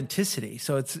want authenticity.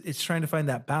 So it's trying to find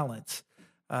that balance.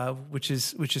 Which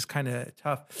is kind of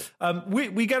tough.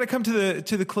 We got to come to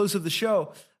the close of the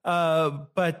show.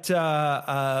 But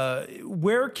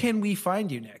where can we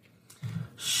find you, Nick?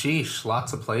 Sheesh,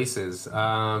 lots of places.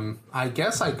 I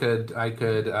guess I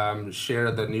could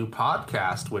share the new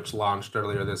podcast which launched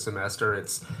earlier this semester.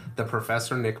 It's the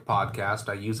Professor Nick podcast.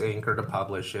 I use Anchor to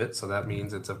publish it, so that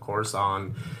means it's of course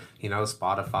on,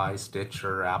 Spotify,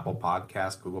 Stitcher, Apple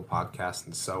Podcast, Google Podcast,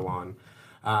 and so on.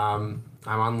 I'm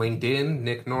on LinkedIn,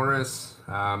 Nick Norris.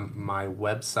 My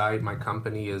website, my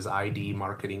company is ID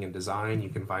Marketing and Design. You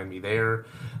can find me there.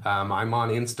 I'm on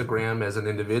Instagram as an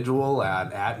individual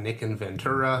at Nick and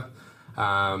Ventura.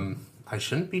 I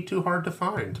shouldn't be too hard to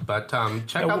find, but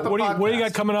check out the podcast. What do you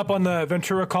got coming up on the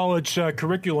Ventura College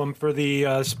curriculum for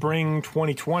the spring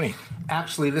 2020?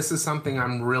 Actually, this is something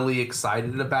I'm really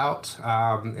excited about,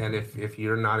 and if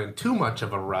you're not in too much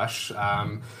of a rush,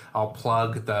 I'll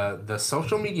plug the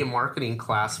social media marketing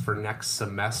class for next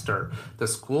semester. The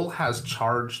school has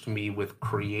charged me with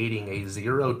creating a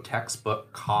zero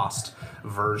textbook cost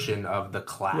version of the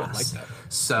class. Ooh, I like that.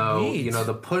 So, Neat.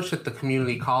 The push at the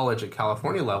community college at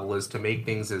California level is to make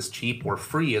things as cheap or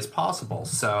free as possible.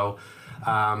 So,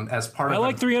 as part of I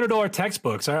like $300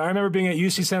 textbooks. I remember being at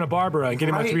UC Santa Barbara and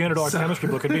getting my $300 chemistry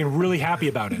book and being really happy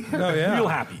about it. Oh, yeah. Real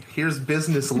happy. Here's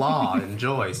business law.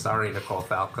 Enjoy. Sorry, Nicole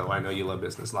Falco. I know you love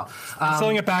business law.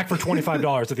 Selling it back for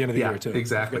 $25 at the end of the year, too.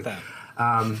 Exactly. Forget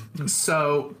that.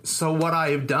 So what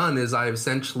I've done is I've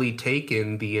essentially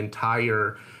taken the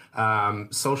entire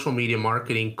social media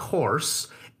marketing course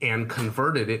and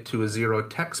converted it to a zero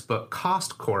textbook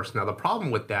cost course. Now, the problem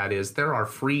with that is there are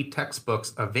free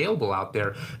textbooks available out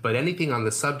there, but anything on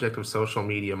the subject of social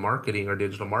media marketing or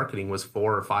digital marketing was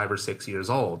 4 or 5 or 6 years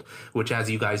old, which, as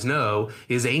you guys know,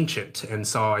 is ancient. And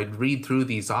so I'd read through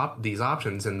these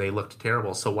options and they looked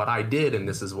terrible. So what I did, and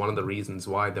this is one of the reasons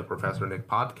why the Professor Nick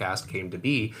podcast came to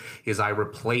be, is I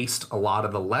replaced a lot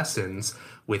of the lessons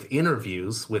with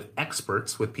interviews with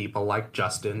experts, with people like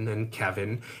Justin and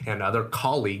Kevin and other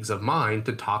colleagues of mine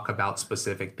to talk about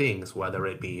specific things, whether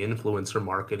it be influencer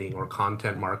marketing or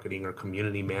content marketing or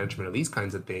community management or these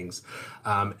kinds of things.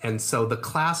 And so the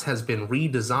class has been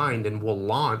redesigned and will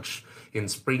launch in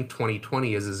spring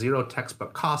 2020 as a zero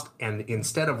textbook cost. And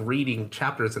instead of reading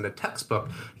chapters in a textbook,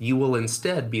 you will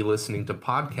instead be listening to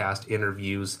podcast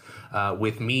interviews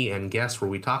with me and guests where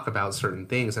we talk about certain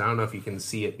things. And I don't know if you can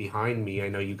see it behind me. I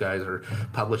know you guys are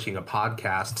publishing a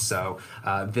podcast, so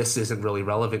this isn't really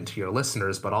relevant to your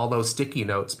listeners, but all those sticky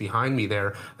notes behind me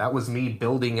there, that was me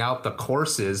building out the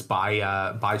courses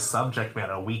by subject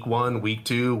matter, week 1, week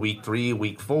 2, week 3,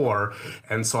 week 4.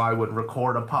 And so I would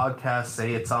record a podcast,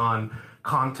 say it's on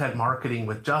content marketing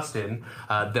with Justin,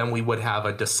 then we would have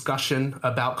a discussion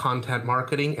about content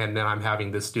marketing, and then I'm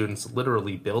having the students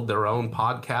literally build their own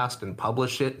podcast and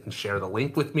publish it and share the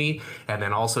link with me, and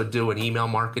then also do an email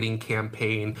marketing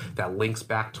campaign that links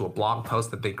back to a blog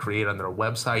post that they create on their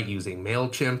website using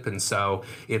MailChimp. And so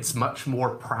it's much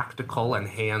more practical and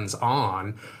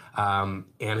hands-on. And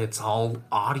it's all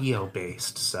audio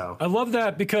based. So I love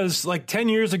that because like 10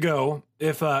 years ago,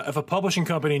 if a publishing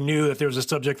company knew that there was a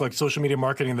subject like social media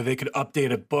marketing that they could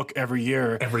update a book every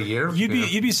year, you'd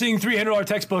be seeing $300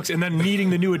 textbooks and then needing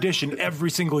the new edition every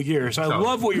single year. So I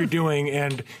love what you're doing,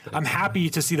 and I'm happy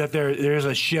to see that there's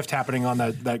a shift happening on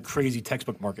that crazy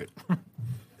textbook market.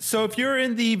 So if you're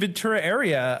in the Ventura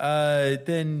area,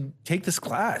 then take this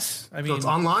class. I mean, so it's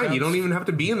online. You don't even have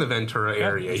to be in the Ventura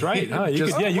area. That's right. You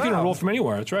can enroll from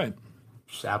anywhere. That's right.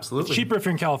 Absolutely. It's cheaper if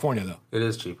you're in California, though. It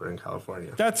is cheaper in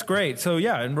California. That's great. So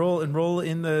yeah, enroll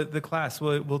in the class.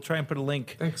 We'll try and put a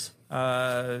link. Thanks.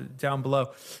 Down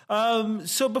below.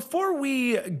 So before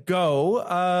we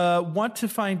go, want to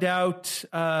find out.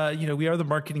 We are the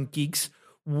marketing geeks.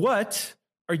 What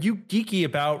are you geeky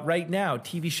about right now?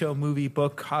 TV show, movie,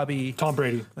 book, hobby? Tom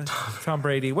Brady. Tom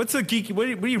Brady. What's the geeky? What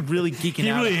are you really geeking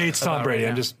out? He really hates Tom Brady.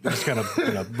 Right, I'm just kind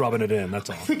of rubbing it in. That's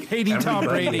all. Hating Tom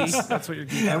Brady. That's what you're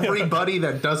geeking out. Everybody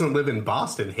that doesn't live in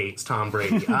Boston hates Tom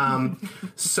Brady.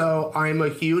 So I'm a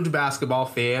huge basketball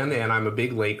fan, and I'm a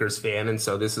big Lakers fan, and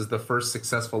so this is the first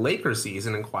successful Lakers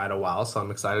season in quite a while, so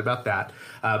I'm excited about that.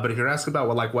 But if you're asking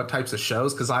about what types of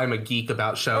shows, because I'm a geek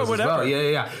about shows as well.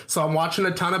 Yeah. So I'm watching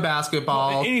a ton of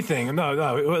basketball. anything. No,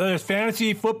 whether it's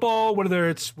fantasy football, whether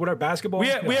it's basketball. We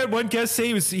had one guest say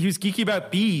he was geeky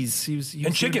about bees. He was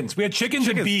chickens. We had chickens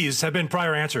and bees have been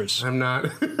prior answers. I'm not.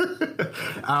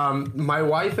 My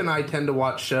wife and I tend to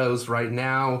watch shows right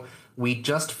now. We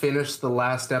just finished the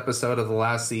last episode of the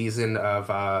last season of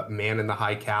Man in the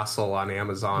High Castle on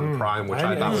Amazon Prime, which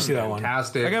I thought was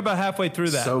fantastic. I got about halfway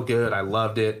through that. So good. I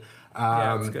loved it.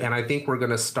 And I think we're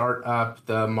going to start up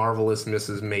the Marvelous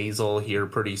Mrs. Maisel here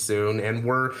pretty soon. And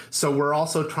we're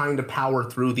also trying to power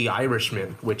through The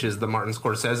Irishman, which is the Martin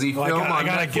Scorsese film on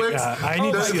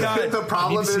Netflix. The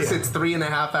problem is it's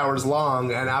 3.5 hours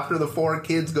long. And after the 4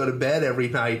 kids go to bed every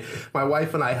night, my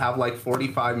wife and I have like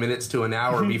 45 minutes to an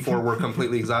hour before we're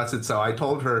completely exhausted. So I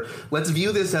told her, let's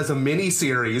view this as a mini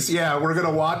series. Yeah, we're going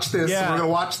to watch this. Yeah. We're going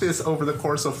to watch this over the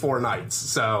course of 4 nights.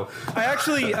 So I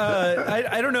actually,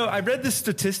 I don't know. I read this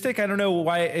statistic. I don't know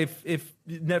why, if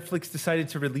Netflix decided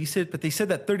to release it, but they said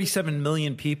that 37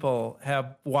 million people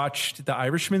have watched The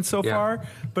Irishman so far,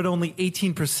 but only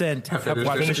 18% have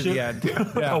watched it to the end.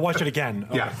 Oh, watch it again.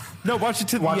 Okay. Yeah. No, watch it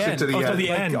to the end. To the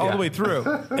end. All the way through.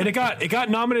 And it got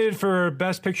nominated for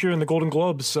Best Picture in the Golden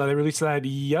Globes. They released that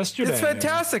yesterday. It's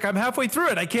fantastic. I'm halfway through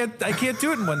it. I can't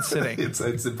do it in one sitting. It's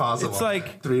impossible. It's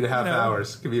like 3.5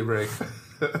 hours. Give me a break.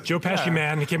 Joe Pesci,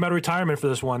 man, he came out of retirement for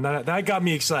this one. That got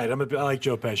me excited. I like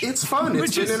Joe Pesci. It's fun.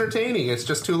 It's been entertaining. It's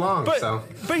just too long.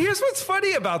 But here's what's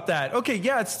funny about that. Okay,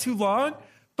 yeah, it's too long,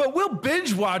 but we'll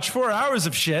binge watch 4 hours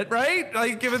of shit, right?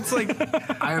 Like if it's like,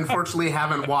 I unfortunately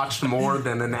haven't watched more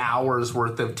than an hour's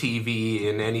worth of TV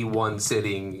in any one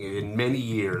sitting in many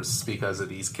years because of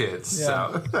these kids. Yeah.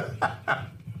 So.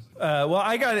 Well,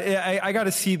 I got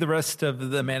to see the rest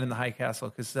of The Man in the High Castle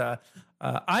because.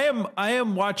 I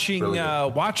am watching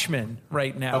Watchmen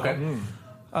right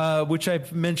now, which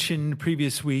I've mentioned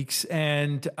previous weeks,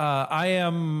 and I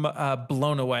am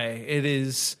blown away. It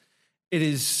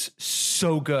is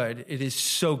so good. It is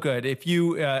so good. If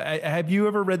you have you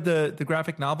ever read the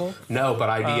graphic novel? No,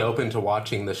 but I'd be open to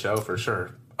watching the show for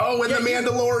sure. Oh, and The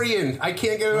Mandalorian! I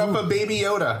can't get enough of Baby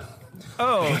Yoda.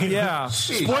 Oh yeah!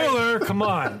 Spoiler! Come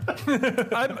on.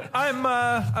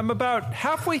 I'm about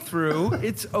halfway through.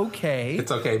 It's okay.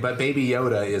 It's okay, but Baby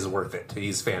Yoda is worth it.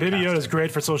 He's fantastic. Baby Yoda is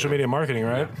great for social media marketing,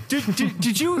 right?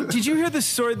 Did you hear the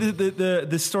story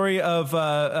the story of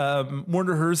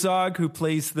Werner Herzog, who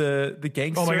plays the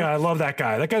gangster? Oh my god, I love that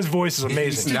guy. That guy's voice is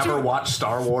amazing. He's never watched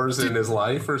Star Wars in his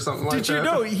life or something like that. Did you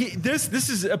know this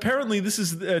is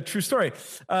a true story?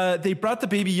 They brought the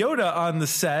Baby Yoda on the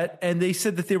set, and they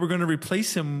said that they were going to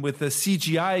replace him with a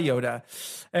CGI Yoda.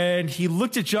 And he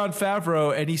looked at Jon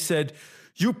Favreau and he said,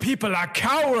 "You people are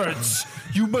cowards.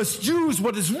 You must use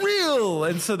what is real."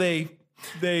 And so they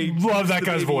love that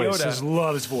guy's voice. Just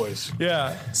love his voice.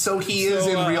 Yeah. So he is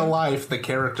in real life the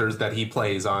characters that he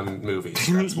plays on movies.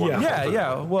 That's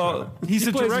yeah. Well, he's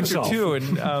a director himself. Too,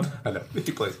 and I know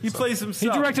he plays himself. He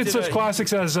directed such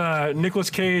classics as Nicolas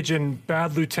Cage and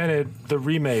Bad Lieutenant, the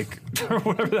remake, or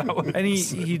whatever that was. And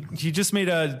he just made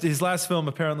his last film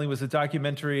apparently was a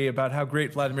documentary about how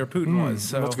great Vladimir Putin was.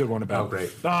 So that's a good one about. Oh, great.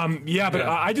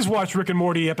 I just watched Rick and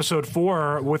Morty episode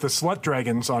 4 with the slut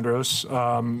dragon, Sandros.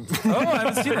 I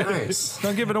haven't seen it. Nice.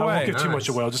 Don't give it away. I won't give too much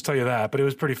away. I'll just tell you that. But it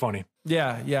was pretty funny.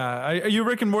 Yeah. Are you a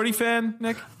Rick and Morty fan,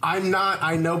 Nick? I'm not.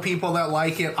 I know people that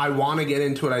like it. I want to get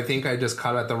into it. I think I just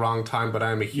caught it at the wrong time, but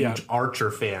I'm a huge Archer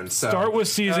fan. So start with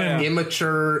season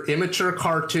immature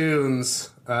cartoons.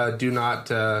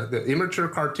 The immature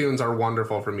cartoons are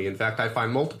wonderful for me. In fact, I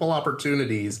find multiple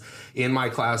opportunities in my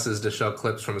classes to show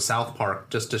clips from South Park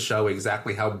just to show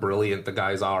exactly how brilliant the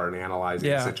guys are in analyzing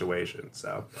the situation.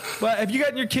 So, well, have you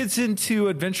gotten your kids into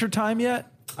Adventure Time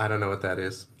yet? I don't know what that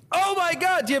is. Oh my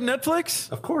God! Do you have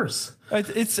Netflix? Of course.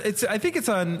 It's. I think it's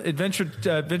on Adventure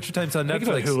Time's on Netflix.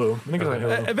 I think it's on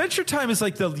Hulu. Adventure Time is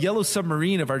like the Yellow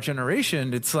Submarine of our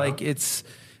generation. It's like it's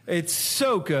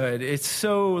so good. It's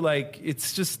so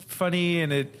it's just funny,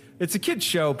 and it's a kid's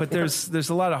show, but there's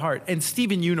a lot of heart. And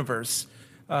Steven Universe,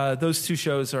 those two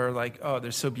shows are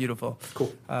they're so beautiful.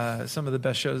 Cool. Some of the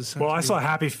best shows. Well, I saw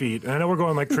Happy Feet, and I know we're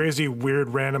going crazy, weird,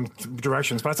 random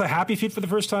directions, but I saw Happy Feet for the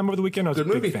first time over the weekend. I was a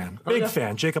big fan. Big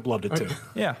fan. Jacob loved it too.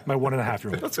 Yeah. My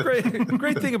 1.5-year-old. That's great.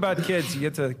 Great thing about kids, you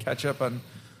get to catch up on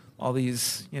all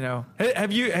these,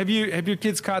 Have your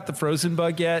kids caught the Frozen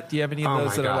bug yet? Do you have any of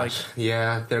those that are like?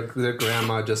 Yeah, their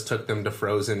grandma just took them to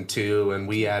Frozen 2, and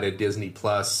we added Disney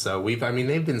Plus. So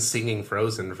they've been singing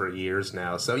Frozen for years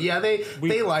now. So yeah,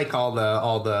 they like all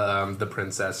the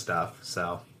princess stuff.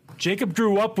 So Jacob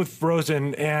grew up with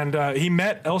Frozen, and he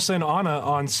met Elsa and Anna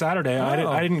on Saturday. Oh.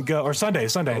 I didn't go, or Sunday.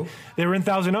 Oh. They were in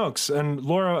Thousand Oaks, and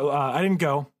Laura. I didn't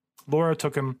go. Laura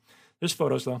took him. There's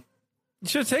photos though. You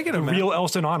should have taken him. Real El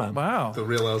Sonana. Wow. The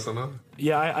real El Sonana.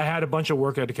 Yeah, I had a bunch of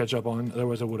work I had to catch up on.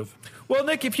 Otherwise, I would have. Well,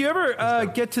 Nick, if you ever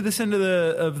get to this end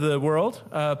of the world,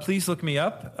 please look me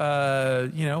up.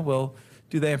 We'll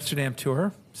do the Amsterdam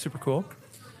tour. Super cool.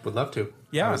 Would love to.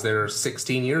 Yeah. I was there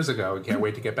 16 years ago and can't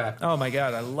wait to get back. Oh my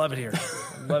God, I love it here.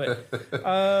 Love it.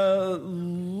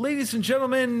 Ladies and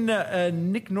gentlemen,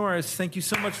 Nick Norris, thank you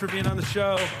so much for being on the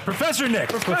show. Professor Nick.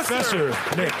 Professor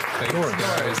Nick. Thanks,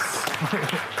 guys.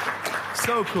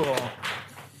 So cool.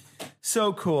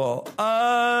 So cool.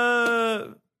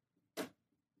 All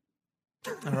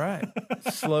right.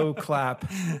 Slow clap.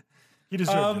 He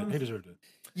deserved it.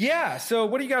 Yeah. So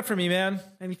what do you got for me, man?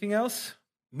 Anything else?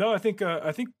 No, I think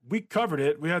we covered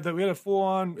it. We had a full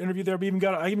on interview there.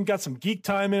 I even got some geek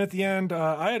time in at the end.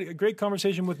 I had a great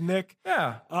conversation with Nick.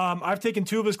 Yeah. I've taken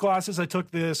 2 of his classes. I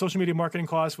took the social media marketing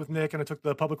class with Nick, and I took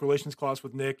the public relations class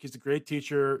with Nick. He's a great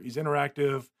teacher. He's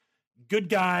interactive. Good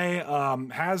guy.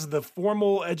 Has the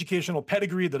formal educational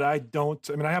pedigree that I don't.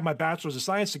 I mean, I have my bachelor's of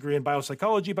science degree in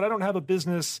biopsychology, but I don't have a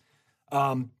business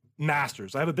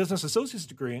master's. I have a business associate's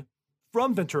degree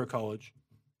from Ventura College.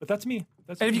 But that's me.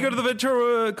 And if you go to the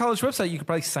Ventura College website, you could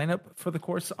probably sign up for the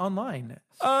course online.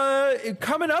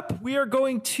 Coming up, we are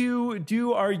going to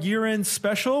do our year-end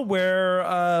special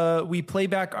where we play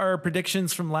back our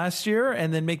predictions from last year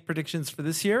and then make predictions for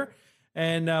this year.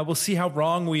 And we'll see how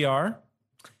wrong we are.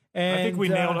 And I think we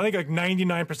nailed, like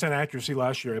 99% accuracy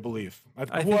last year, I believe.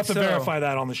 We'll have to verify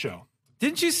that on the show.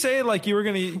 Didn't you say you were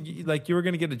gonna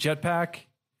get a jetpack?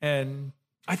 And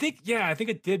I think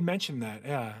it did mention that.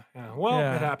 Yeah. Well,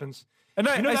 it happens. And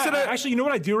you know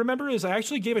what I do remember is I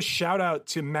actually gave a shout out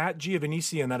to Matt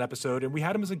Giovannici in that episode, and we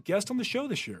had him as a guest on the show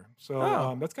this year.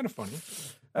 So that's kind of funny.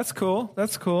 That's cool.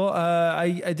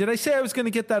 Did I say I was going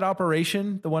to get that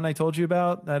operation, the one I told you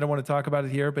about? I don't want to talk about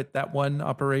it here, but that one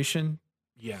operation.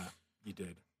 Yeah, you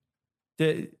did.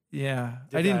 I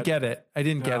didn't get it.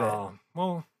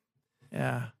 Well,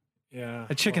 yeah.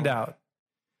 I chickened out.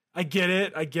 I get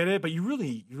it, but you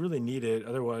really need it.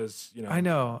 Otherwise, I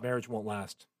know marriage won't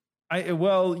last.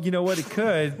 You know what? It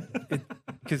could,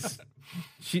 because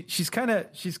she's kind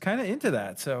of into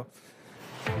that. So,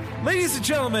 ladies and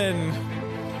gentlemen,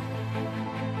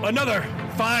 another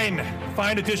fine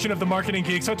edition of the Marketing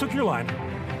Geeks. I took your line.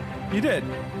 You did,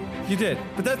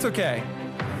 but that's okay.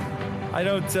 I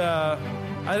don't.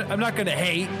 I'm not going to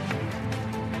hate.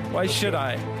 Why should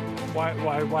I?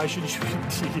 Why should you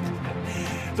indeed?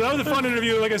 So that was a fun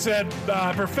interview. Like I said,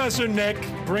 Professor Nick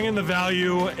bringing the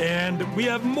value, and we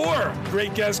have more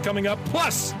great guests coming up,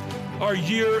 plus our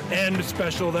year-end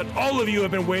special that all of you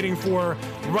have been waiting for,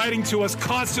 writing to us,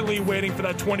 constantly waiting for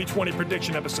that 2020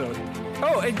 prediction episode.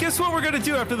 Oh, and guess what we're going to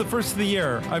do after the first of the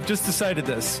year? I've just decided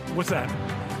this. What's that?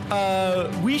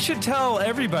 We should tell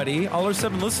everybody, all our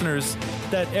 7 listeners,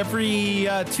 that every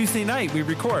Tuesday night we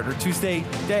record, or Tuesday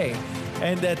day,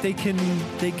 and that they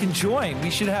can join. We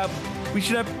should have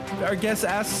our guests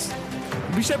ask.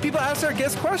 We should have people ask our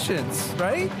guest questions,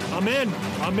 right? I'm in.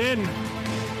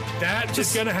 That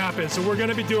is going to happen. So we're going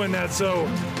to be doing that. So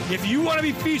if you want to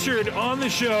be featured on the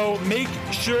show, make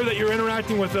sure that you're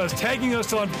interacting with us, tagging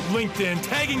us on LinkedIn,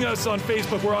 tagging us on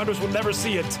Facebook, where others will never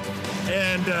see it.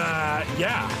 And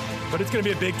but it's going to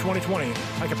be a big 2020.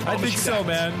 I think so,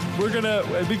 man.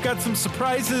 We've got some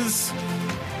surprises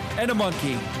and a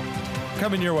monkey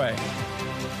coming your way.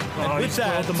 And with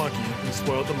that, you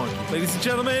spoiled the monkey. Ladies and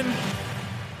gentlemen,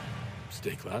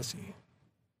 stay classy.